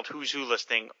detailed Who's Who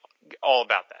listing all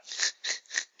about that.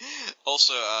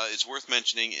 Also, it's worth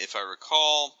mentioning, if I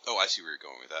recall. Oh, I see where you're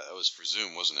going with that. That was for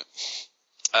Zoom, wasn't it?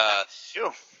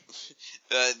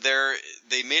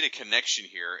 They made a connection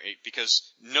here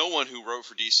because no one who wrote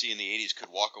for DC in the 80s could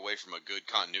walk away from a good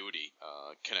continuity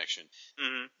connection.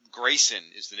 Mm-hmm. Grayson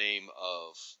is the name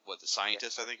of the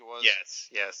scientist, I think it was.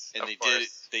 Yes, and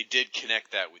they did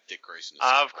connect that with Dick Grayson.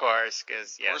 Of course,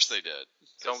 because of course they did.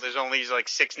 So there's only like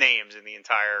 6 names in the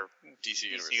entire DC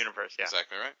universe. Yeah,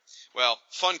 exactly right. Well,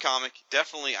 fun comic,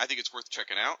 definitely. I think it's worth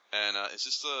checking out. And this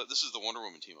is the Wonder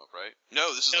Woman team up, right?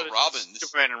 No, this is the Robin.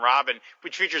 Superman and Robin,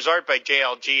 which features art by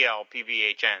JLGL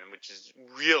PBHN, which is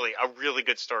really a really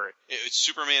good story. It's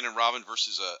Superman and Robin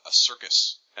versus a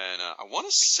circus. And I want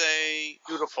to say...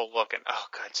 Beautiful looking. Oh,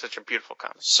 God, such a beautiful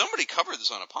comic. Somebody covered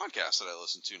this on a podcast that I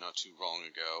listened to not too long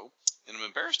ago. And I'm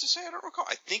embarrassed to say I don't recall.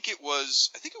 I think it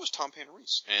was Tom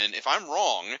Panarese. And if I'm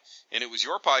wrong, and it was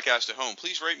your podcast at home,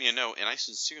 please write me a note, and I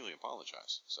sincerely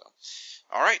apologize. So,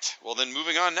 all right. Well, then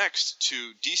moving on next to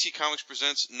DC Comics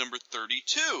Presents number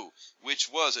 32, which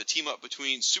was a team-up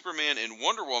between Superman and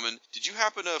Wonder Woman. Did you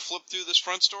happen to flip through this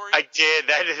front story? I did.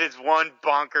 That is one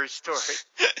bonkers story.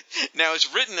 Now,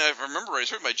 it's written, if I remember right,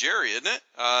 it's written by Jerry, isn't it?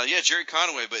 Yeah, Jerry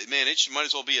Conway, but man, it might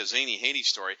as well be a zany Haney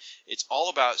story. It's all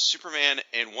about Superman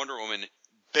and Wonder Woman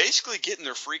basically getting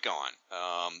their freak on.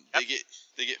 Yep.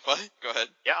 They get what? Go ahead.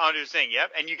 Yeah, I'm just saying,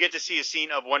 yep. And you get to see a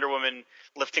scene of Wonder Woman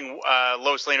lifting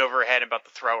Lois Lane over her head and about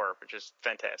to throw her, which is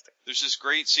fantastic. There's this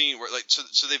great scene where,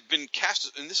 so they've been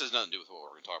cast, and this has nothing to do with what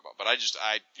we're going to talk about, but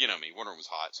you know me, Wonder Woman was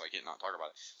hot, so I can't not talk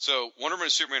about it. So Wonder Woman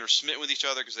and Superman are smitten with each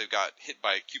other because they've got hit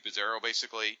by Cupid's arrow,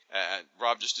 basically.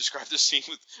 Rob just described this scene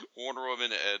with Wonder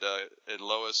Woman and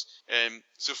Lois. And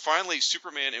so finally,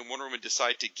 Superman and Wonder Woman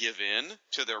decide to give in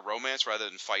to their romance rather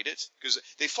than fight it, because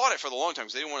they fought it for the long time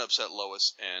because they didn't want to upset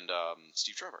Lois and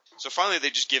Steve Trevor. So finally, they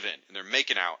just give in, and they're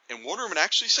making out. And Wonder Woman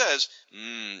actually says,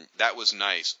 that was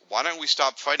nice. Why don't we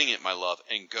stop fighting it, my love,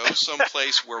 and go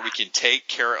someplace where we can take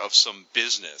care of some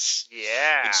business?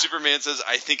 Yeah. And Superman says,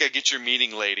 I think I get your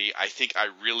meaning, lady. I think I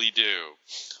really do.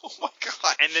 Oh, my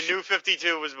God. And the new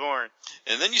 52 was born.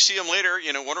 And then you see him later,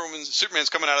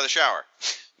 Superman's coming out of the shower.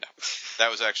 No,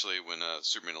 that was actually when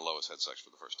Superman and Lois had sex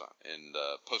for the first time in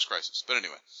post-crisis. But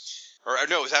anyway. Or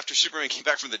no, it was after Superman came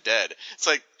back from the dead. It's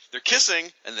like they're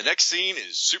kissing, and the next scene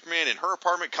is Superman in her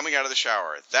apartment coming out of the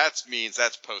shower. That means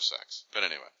that's post-sex. But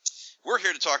anyway, we're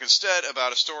here to talk instead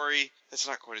about a story that's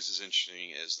not quite as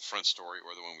interesting as the front story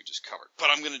or the one we just covered. But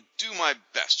I'm going to do my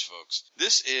best, folks.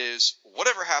 This is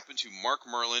Whatever Happened to Mark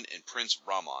Merlin and Prince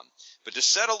Raman. But to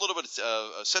set a little bit,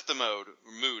 set the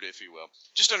mood, if you will,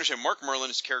 just understand Mark Merlin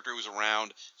is a character who was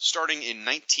around starting in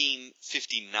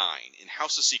 1959 in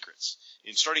House of Secrets,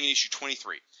 starting in issue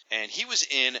 23. And he was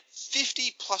in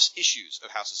 50-plus issues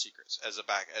of House of Secrets as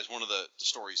one of the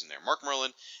stories in there. Mark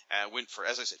Merlin went for,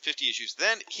 as I said, 50 issues.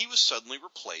 Then he was suddenly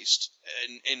replaced,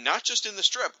 and not just in the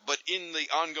strip, but in the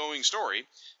ongoing story,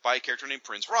 by a character named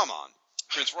Prince Raman.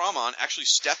 Prince Raman actually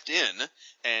stepped in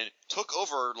and took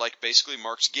over, basically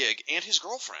Mark's gig and his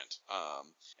girlfriend.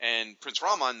 And Prince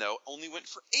Raman, though, only went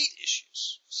for 8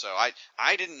 issues. So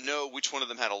I didn't know which one of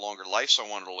them had a longer life, so I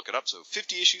wanted to look it up. So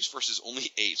 50 issues versus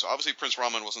only 8. So obviously Prince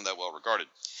Raman wasn't that well regarded.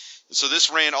 So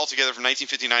this ran altogether from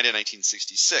 1959 to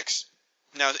 1966.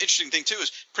 Now, the interesting thing, too, is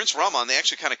Prince Raman, they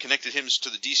actually kind of connected him to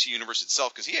the DC universe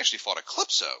itself because he actually fought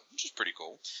Eclipso, which is pretty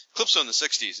cool. Eclipso in the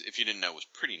 60s, if you didn't know, was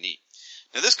pretty neat.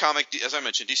 Now, this comic, as I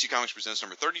mentioned, DC Comics Presents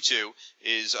number 32,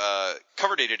 is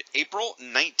cover dated April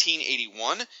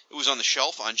 1981. It was on the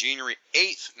shelf on January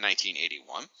 8th,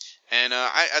 1981. And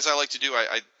as I like to do,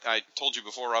 I told you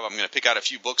before, Rob, I'm going to pick out a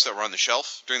few books that were on the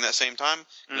shelf during that same time.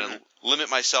 I'm going to limit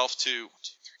myself to 1, 2,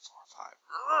 3, 4,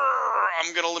 5.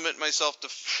 I'm going to limit myself to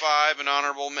 5 and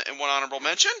one honorable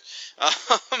mention.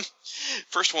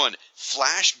 First one,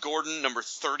 Flash Gordon number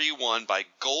 31 by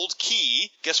Gold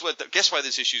Key. Guess what? Guess why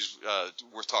this issue's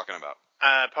worth talking about?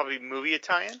 Probably movie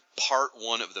tie-in? Part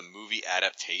 1 of the movie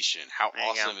adaptation. How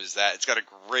awesome is that? It's got a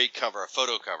great cover, a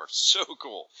photo cover. So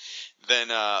cool. Then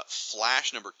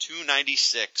Flash number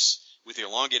 296 with the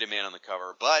elongated man on the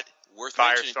cover, but worth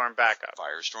mentioning. Firestorm Backup.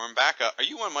 Firestorm Backup. Are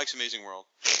you on Mike's Amazing World?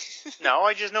 No,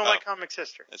 I just know my comic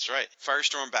sister. That's right.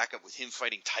 Firestorm Backup with him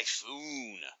fighting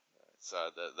Typhoon. It's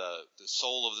the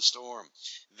soul of the storm.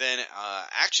 Then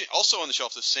Action, also on the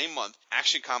shelf this same month,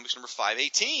 Action Comics number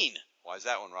 518. Why is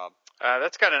that one, Rob?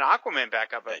 That's got an Aquaman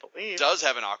backup, I believe. It does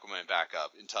have an Aquaman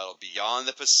backup entitled Beyond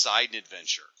the Poseidon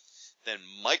Adventure. Then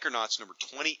Micronauts number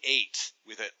 28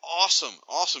 with an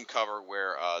awesome cover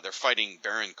where they're fighting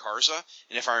Baron Karza.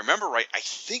 And if I remember right, I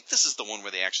think this is the one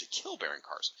where they actually kill Baron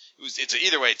Karza.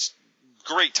 Either way, it's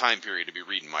great time period to be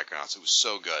reading Micronauts. It was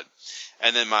so good.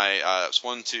 And then my it's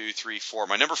 1, 2, 3, 4.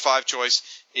 My number 5 choice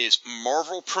is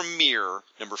Marvel Premiere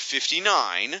number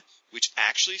 59, which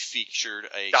actually featured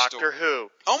a Doctor Who.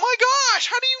 Oh my gosh!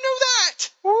 How do you know that?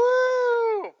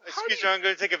 Woo! Excuse me, I'm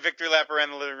going to take a victory lap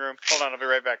around the living room. Hold on, I'll be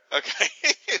right back. Okay.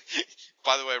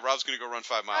 By the way, Rob's going to go run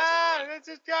 5 miles.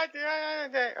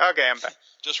 Okay, I'm back.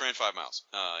 Just ran 5 miles.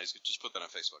 He's just put that on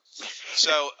Facebook.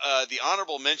 So the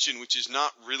honorable mention, which is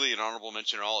not really an honorable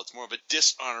mention at all, it's more of a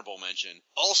dishonorable mention.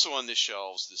 Also on the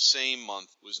shelves the same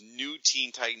month was New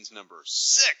Teen Titans number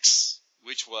 6.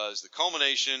 Which was the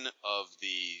culmination of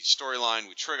the storyline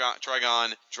with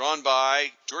Trigon, drawn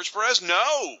by George Perez.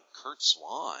 No! Kurt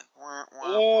Swan.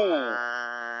 Ooh.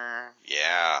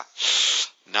 Yeah.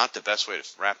 Not the best way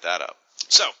to wrap that up.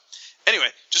 So,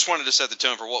 anyway, just wanted to set the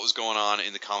tone for what was going on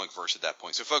in the comic verse at that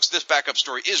point. So, folks, this backup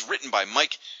story is written by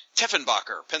Mike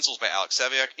Teffenbacher, pencils by Alex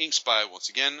Saviak, inks by, once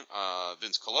again,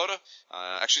 Vince Colota.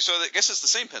 Actually, so I guess it's the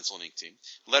same pencil and ink team.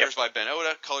 Letters by Ben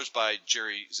Oda, colors by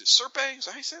Jerry, is it Serpe? Is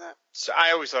that how you say that? So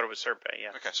I always thought it was Serpe,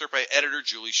 yeah. Okay, Serpe, editor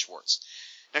Julie Schwartz.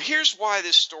 Now, here's why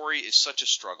this story is such a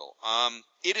struggle.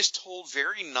 It is told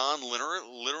very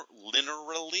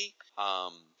non-linearly.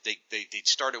 They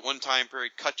start at one time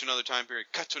period, cut to another time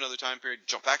period, cut to another time period,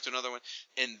 jump back to another one,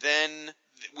 and then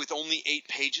with only 8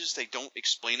 pages, they don't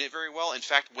explain it very well. In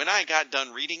fact, when I got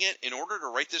done reading it, in order to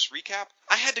write this recap,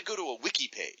 I had to go to a wiki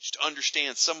page to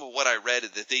understand some of what I read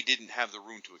that they didn't have the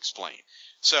room to explain.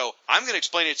 So I'm going to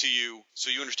explain it to you so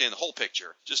you understand the whole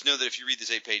picture. Just know that if you read these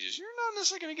 8 pages, you're not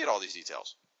necessarily going to get all these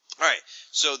details. All right,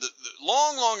 so the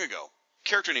long ago, a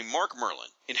character named Mark Merlin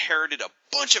inherited a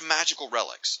bunch of magical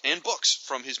relics and books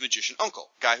from his magician uncle,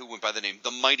 a guy who went by the name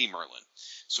the Mighty Merlin.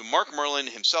 So Mark Merlin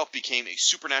himself became a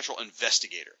supernatural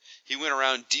investigator. He went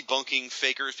around debunking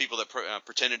fakers, people that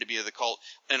pretended to be of the cult,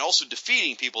 and also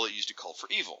defeating people that used the cult for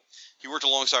evil. He worked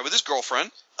alongside with his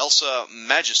girlfriend, Elsa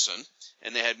Magison,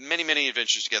 and they had many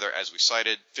adventures together, as we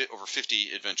cited, over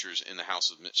 50 adventures in the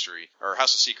House of Mystery, or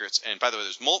House of Secrets. And by the way,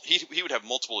 he would have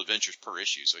multiple adventures per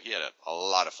issue, so he had a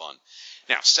lot of fun.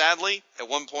 Now, sadly, at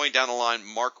one point down the line,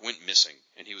 Mark went missing,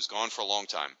 and he was gone for a long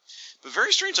time. But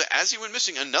very strangely, as he went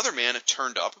missing, another man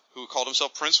turned up who called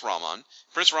himself Prince Raman.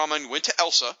 Prince Raman went to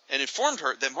Elsa and informed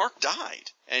her that Mark died,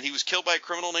 and he was killed by a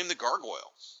criminal named the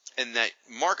Gargoyle. And that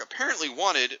Mark apparently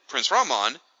wanted Prince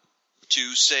Raman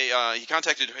to say, he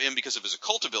contacted him because of his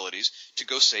occult abilities to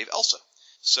go save Elsa.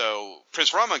 So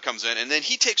Prince Raman comes in, and then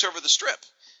he takes over the strip.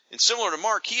 And similar to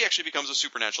Mark, he actually becomes a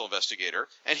supernatural investigator,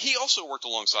 and he also worked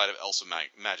alongside of Elsa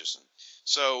Magison.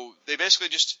 So they basically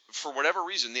just, for whatever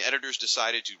reason, the editors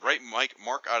decided to write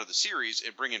Mark out of the series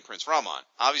and bring in Prince Raman.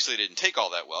 Obviously, it didn't take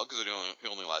all that well, because he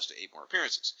only lasted 8 more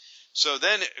appearances. So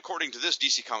then, according to this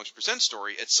DC Comics Presents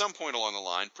story, at some point along the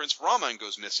line, Prince Raman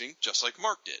goes missing, just like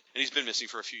Mark did. And he's been missing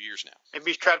for a few years now.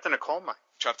 Maybe he's trapped in a coal mine.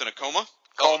 Trapped in a coma?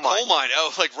 Coal mine. Coal mine.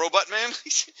 Oh, like Robot Man?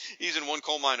 He's in one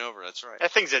coal mine over, that's right.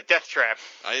 That thing's a death trap.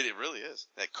 It really is.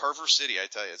 That Carver City, I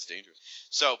tell you, it's dangerous.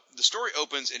 So, the story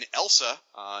opens, and Elsa,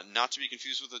 not to be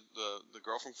confused with the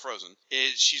girl from Frozen,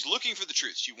 she's looking for the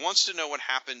truth. She wants to know what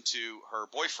happened to her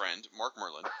boyfriend, Mark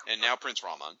Merlin, and now Prince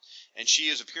Raman, and she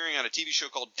is appearing on a TV show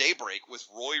called Daybreak with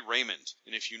Roy Raymond.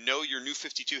 And if you know your New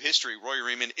 52 history, Roy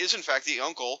Raymond is, in fact, the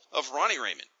uncle of Ronnie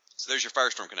Raymond. So there's your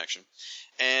Firestorm connection.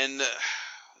 And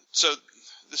so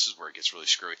this is where it gets really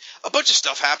screwy. A bunch of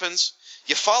stuff happens.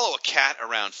 You follow a cat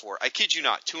around for, I kid you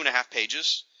not, 2.5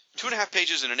 pages 2.5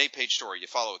 pages in an 8-page story. You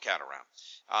follow a cat around.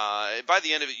 By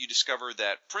the end of it, you discover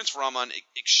that Prince Raman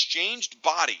exchanged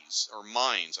bodies, or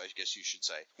minds, I guess you should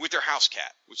say, with their house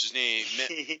cat, which is named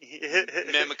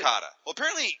Memakata. Well,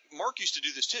 apparently, Mark used to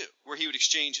do this too, where he would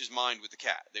exchange his mind with the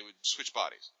cat. They would switch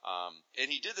bodies.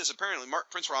 And he did this, apparently,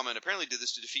 Prince Raman apparently did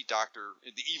this to defeat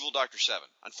the evil Dr. Seven.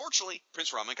 Unfortunately,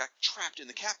 Prince Raman got trapped in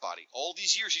the cat body. All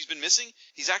these years he's been missing,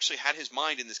 he's actually had his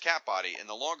mind in this cat body, and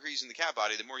the longer he's in the cat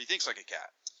body, the more he thinks like a cat.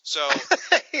 So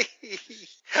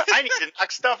I need to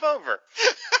knock stuff over.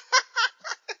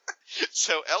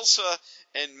 So Elsa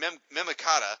and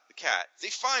Memakata, the cat, they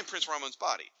find Prince Raman's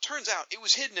body. Turns out it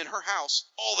was hidden in her house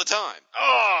all the time.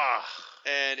 Oh.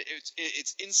 And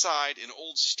it's inside an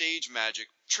old stage magic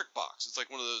trick box. It's like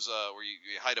one of those where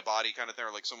you hide a body kind of thing,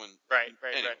 or like someone. Right.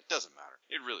 Anyway, it doesn't matter.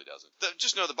 It really doesn't.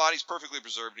 Just know the body's perfectly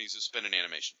preserved and he's suspended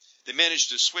animation. They managed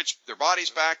to switch their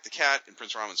bodies back. The cat and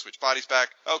Prince Raman switch bodies back.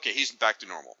 Okay, he's back to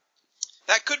normal.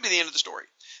 That could be the end of the story.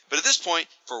 But at this point,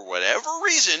 for whatever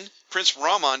reason, Prince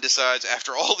Raman decides,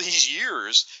 after all these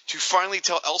years, to finally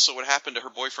tell Elsa what happened to her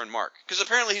boyfriend Mark. Because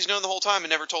apparently he's known the whole time and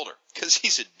never told her. Because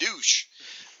he's a douche.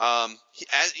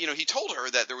 He told her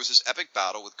that there was this epic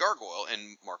battle with Gargoyle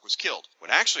and Mark was killed.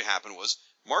 What actually happened was,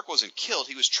 Mark wasn't killed,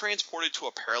 he was transported to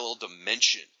a parallel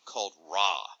dimension called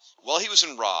Ra. While he was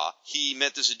in Ra, he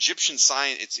met this Egyptian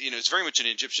scientist. It's very much an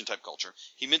Egyptian type culture.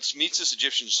 He meets this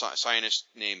Egyptian scientist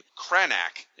named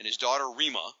Cranach and his daughter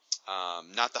Rima,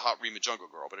 not the hot Rima Jungle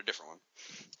Girl, but a different one.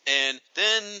 And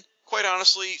then, quite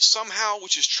honestly, somehow,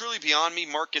 which is truly beyond me,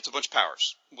 Mark gets a bunch of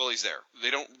powers while he's there.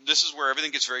 This is where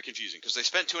everything gets very confusing, because they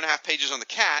spent 2.5 pages on the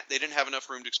cat, they didn't have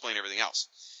enough room to explain everything else.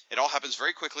 It all happens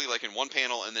very quickly, like in one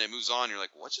panel, and then it moves on. You're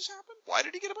like, what just happened? Why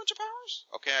did he get a bunch of powers?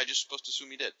 Okay, I just supposed to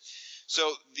assume he did. So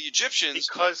the Egyptians...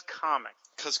 Because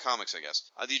comics, I guess.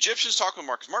 The Egyptians talk with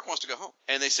Mark, because Mark wants to go home.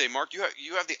 And they say, Mark, you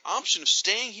have the option of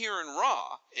staying here in Ra,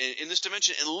 in this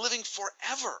dimension, and living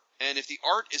forever. And if the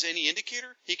art is any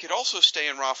indicator, he could also stay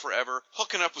in Ra forever,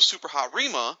 hooking up with super hot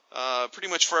Rima, pretty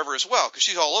much forever as well, because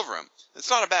she's all over him. It's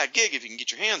not a bad gig if you can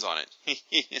get your hands on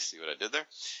it. See what I did there?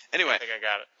 Anyway. I think I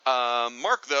got it.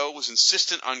 Mark, though, was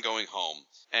insistent on going home.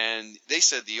 And they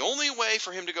said the only way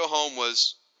for him to go home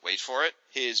was, wait for it,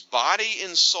 his body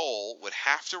and soul would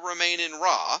have to remain in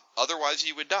Ra, otherwise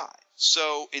he would die.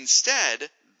 So instead,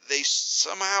 they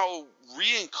somehow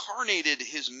reincarnated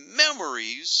his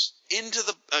memories into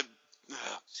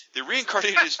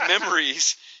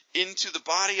into the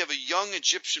body of a young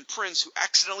Egyptian prince who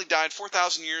accidentally died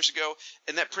 4,000 years ago,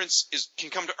 and that prince can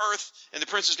come to Earth, and the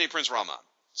prince is named Prince Raman.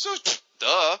 So,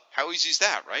 duh, how easy is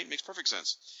that, right? Makes perfect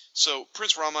sense. So,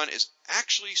 Prince Raman is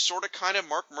actually sort of kind of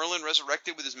Mark Merlin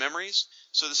resurrected with his memories.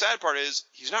 So the sad part is,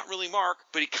 he's not really Mark,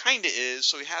 but he kind of is,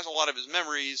 so he has a lot of his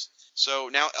memories. So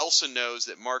now Elsa knows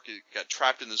that Mark got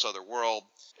trapped in this other world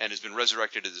and has been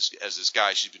resurrected as this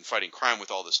guy she's been fighting crime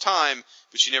with all this time,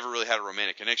 but she never really had a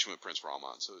romantic connection with Prince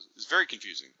Raman. So it's very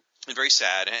confusing and very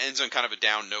sad. It ends on kind of a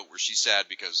down note where she's sad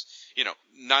because,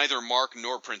 neither Mark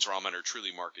nor Prince Raman are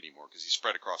truly Mark anymore because he's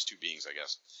spread across two beings, I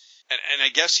guess. And I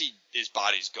guess his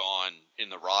body's gone in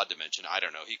the Ra dimension. I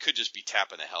don't know. He could just be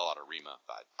tapping the hell out of Rima.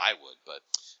 I would, but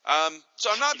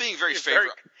so I'm not being very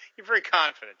favorable. You're very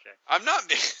confident, Jay. I'm not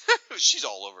being. She's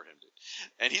all over him, dude,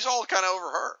 and he's all kind of over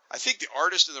her. I think the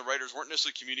artist and the writers weren't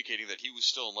necessarily communicating that he was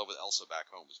still in love with Elsa back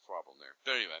home. Was the problem there?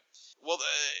 But anyway, well,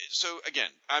 so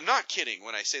again, I'm not kidding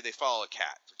when I say they follow a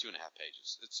cat for 2.5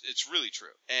 pages. It's really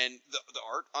true, and the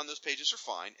art on those pages are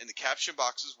fine, and the caption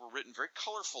boxes were written very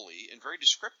colorfully and very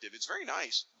descriptive. It's very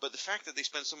nice, but the fact that they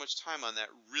spent so much time on that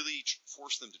really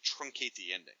forced them to truncate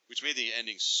the ending, which made the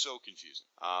ending so confusing.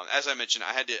 As I mentioned,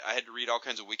 I had to read all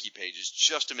kinds of wiki pages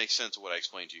just to make sense of what I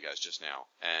explained to you guys just now,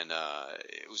 and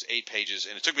it was 8 pages,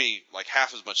 and it took me like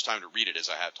half as much time to read it as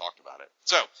I had talked about it.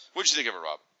 So, what'd you think of it,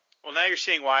 Rob? Well, now you're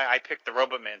seeing why I picked the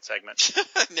Robot Man segment.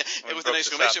 It was an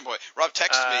exclamation point. Rob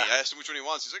texted me. I asked him which one he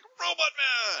wants. He's like, Robot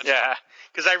Man! Yeah,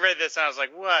 because I read this and I was like,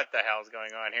 what the hell's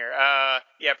going on here?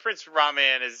 Yeah, Prince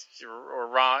Raman is,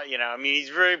 he's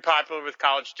very popular with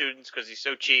college students because he's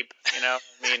so cheap,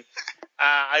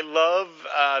 I love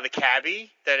the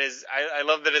cabbie. I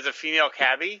love that it's a female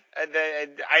cabbie.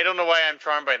 I don't know why I'm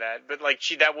charmed by that, but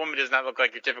that woman does not look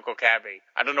like your typical cabbie.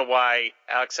 I don't know why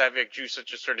Alex Saviuk drew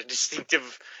such a sort of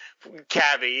distinctive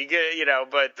cabbie,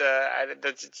 but that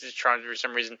just charms me for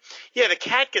some reason. Yeah, the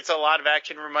cat gets a lot of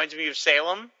action. It reminds me of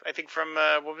Salem, I think from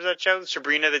what was that show?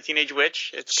 Sabrina the Teenage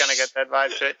Witch. It's kind of got that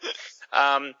vibe to it.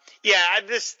 I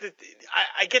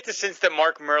get the sense that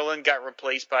Mark Merlin got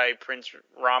replaced by Prince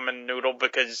Ramen Noodle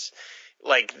because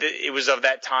it was of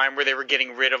that time where they were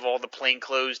getting rid of all the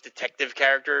plainclothes detective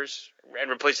characters and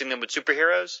replacing them with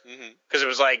superheroes. Mhm. Because it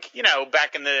was like,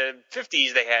 back in the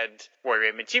 50s, they had Roy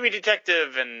Raymond TV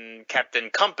Detective and Captain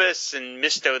Compass and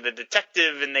Misto the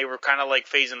Detective, and they were kind of like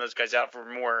phasing those guys out for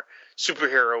more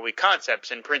superhero-y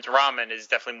concepts. And Prince Raman is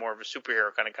definitely more of a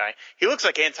superhero kind of guy. He looks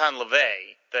like Anton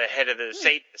LaVey, the head of the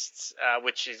Satanists,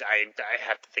 which is I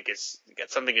have to think is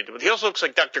got something to do with. He also looks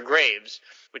like Dr. Graves,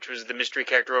 which was the mystery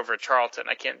character over at Charlton.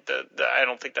 I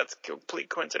don't think that's a complete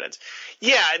coincidence.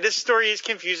 Yeah, this story is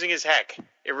confusing as heck.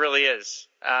 It really is.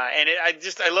 And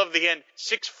I love the end.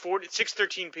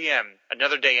 6:13 p.m.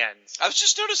 Another day ends. I was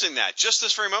just noticing that just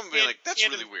this very moment, being like, that's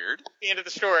really weird. The end of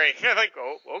the story. I'm like,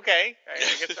 oh, okay. I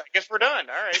guess we're done.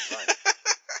 All right, fine.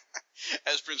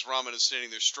 As Prince Raman is standing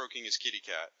there stroking his kitty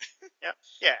cat.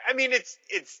 Yeah. I mean, it's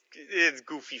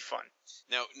goofy fun.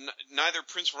 Now, neither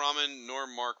Prince Raman nor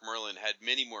Mark Merlin had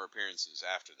many more appearances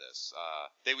after this.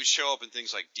 They would show up in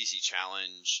things like DC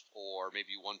Challenge or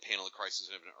maybe one panel of Crisis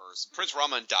on Infinite Earths. Prince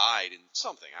Raman died in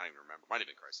something. I don't even remember. Might have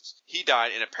been Crisis. He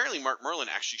died, and apparently Mark Merlin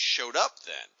actually showed up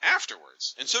then,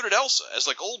 afterwards. And so did Elsa, as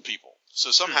like old people.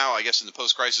 So somehow, I guess in the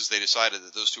post-Crisis, they decided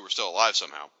that those two were still alive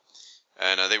somehow.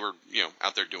 And they were,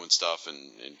 out there doing stuff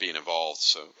and being involved.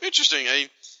 So, interesting. I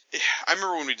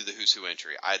remember when we did the Who's Who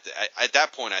entry. At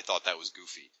that point, I thought that was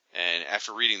goofy. And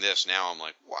after reading this, now I'm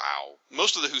like, wow.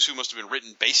 Most of the Who's Who must have been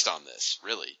written based on this,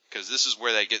 really. Because this is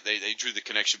where they drew the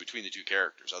connection between the two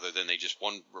characters, other than they just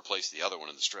one replaced the other one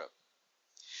in the strip.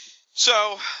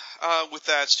 So, with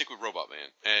that, stick with Robot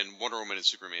Man. And Wonder Woman and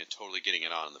Superman totally getting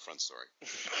it on in the front story.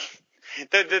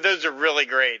 Those are really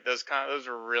great. Those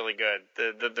were really good.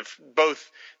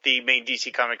 Both the main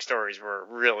DC comic stories were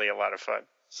really a lot of fun.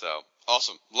 So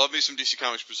awesome. Love me some DC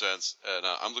Comics Presents, and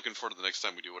I'm looking forward to the next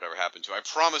time we do Whatever Happened to. I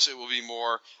promise it will be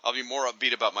more. I'll be more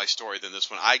upbeat about my story than this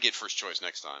one. I get first choice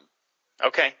next time.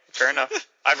 Okay, fair enough.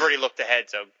 I've already looked ahead,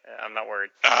 so I'm not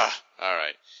worried. All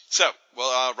right. So,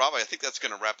 Rob, I think that's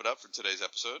going to wrap it up for today's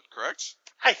episode, correct?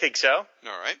 I think so.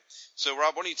 All right. So,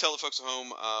 Rob, why don't you tell the folks at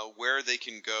home where they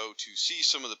can go to see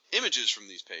some of the images from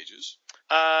these pages?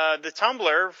 The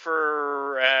Tumblr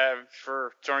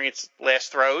for during its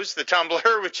last throws, the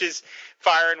Tumblr, which is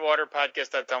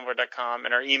fireandwaterpodcast.tumblr.com,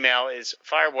 and our email is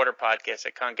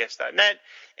firewaterpodcast@concast.net.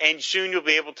 And soon you'll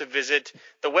be able to visit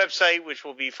the website, which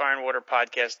will be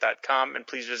fireandwaterpodcast.com. And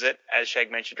please visit, as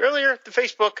Shag mentioned earlier, the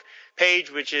Facebook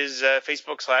page, which is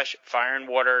Facebook.com/Fire and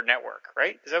Water Network,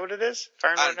 right? Is that what it is?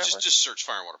 Fire and Water Network? Just search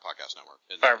Fire and Water Podcast Network.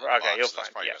 Okay, you'll find it. That's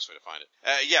probably the best way to find it.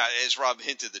 As Rob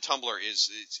hinted, the Tumblr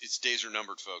its days are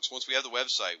numbered, folks. Once we have the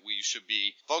website, we should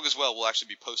be, if all goes well, we'll actually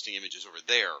be posting images over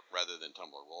there rather than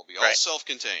Tumblr. We'll be all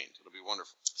self-contained. It'll be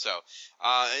wonderful. So,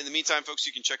 in the meantime, folks,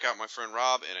 you can check out my friend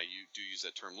Rob, and I do use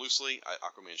that term loosely, at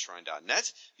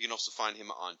AquamanShrine.net. You can also find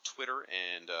him on Twitter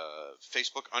and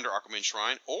Facebook under Aquaman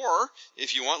Shrine, or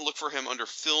if you want, look for him under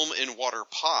Film and Water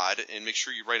Pod, and make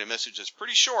sure you write a message that's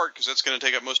pretty short, because that's going to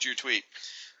take up most of your tweet.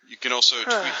 You can also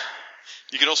tweet.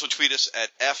 You can also tweet us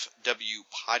at FW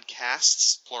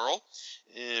Podcasts, plural.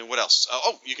 And what else?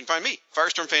 You can find me,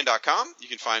 FirestormFan.com. You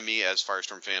can find me as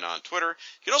FirestormFan on Twitter.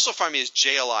 You can also find me as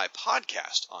JLI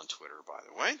Podcast on Twitter, by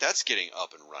the way. That's getting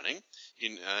up and running.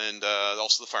 And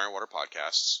also the Fire and Water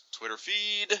Podcasts Twitter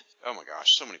feed. Oh my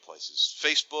gosh, so many places.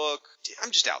 Facebook.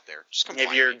 I'm just out there. Just come find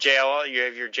me. You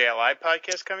have your JLI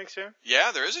podcast coming soon?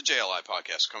 Yeah, there is a JLI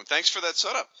podcast coming. Thanks for that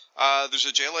setup. There's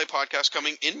a JLI podcast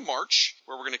coming in March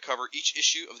where we're going to cover each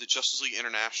issue of the Justice League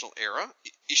International era,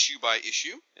 issue by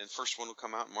issue. And the first one will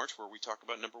come out in March where we talk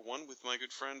about number 1 with my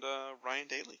good friend Ryan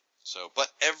Daly. So,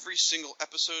 but every single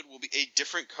episode will be a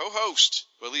different co-host.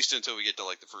 Well, at least until we get to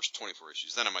like the first 24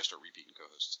 issues. Then I might start repeating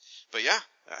co-hosts. But yeah,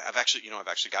 I've actually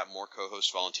got more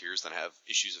co-host volunteers than I have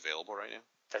issues available right now.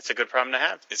 That's a good problem to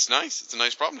have. It's nice. It's a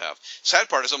nice problem to have. Sad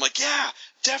part is I'm like, yeah,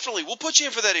 definitely. We'll put you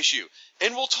in for that issue.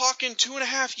 And we'll talk in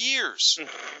 2.5 years.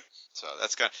 So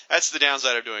that's the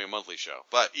downside of doing a monthly show.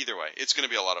 But either way, it's going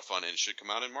to be a lot of fun and it should come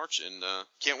out in March and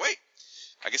can't wait.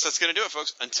 I guess that's going to do it,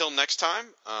 folks. Until next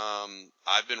time,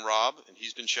 I've been Rob, and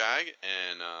he's been Shag,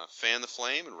 and fan the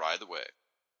flame and ride the wave.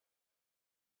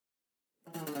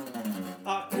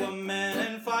 Aquaman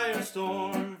and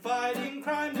Firestorm fighting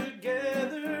crime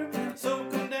together.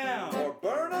 Soak 'em down or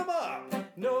burn 'em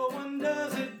up. No one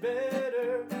does it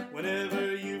better.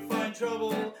 Whenever you find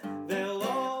trouble, they'll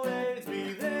always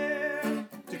be there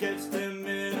to catch them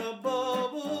in a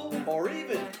bubble or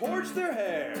even torch their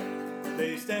hair.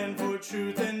 They stand for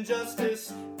truth and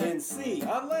justice in sea,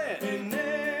 on land, in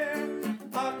air.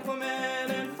 Aquaman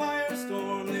and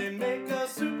Firestorm, they make a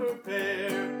super pair.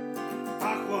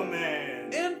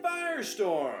 Aquaman and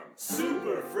Firestorm,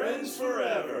 super friends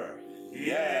forever.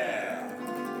 Yeah!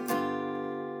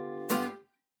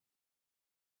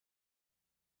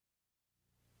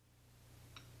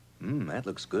 That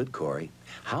looks good, Corey.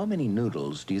 How many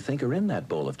noodles do you think are in that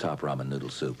bowl of Top Ramen noodle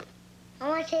soup? I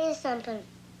want to tell you something.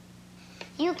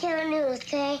 You count noodles,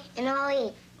 okay? And I'll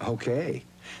eat. Okay.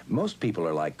 Most people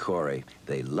are like Corey.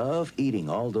 They love eating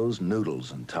all those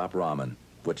noodles and Top Ramen.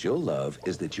 What you'll love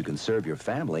is that you can serve your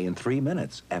family in 3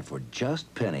 minutes and for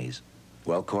just pennies.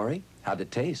 Well, Corey, how'd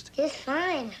it taste? It's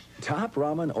fine. Top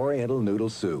Ramen Oriental Noodle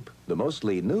Soup, the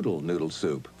mostly noodle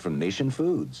soup from Nation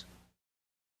Foods.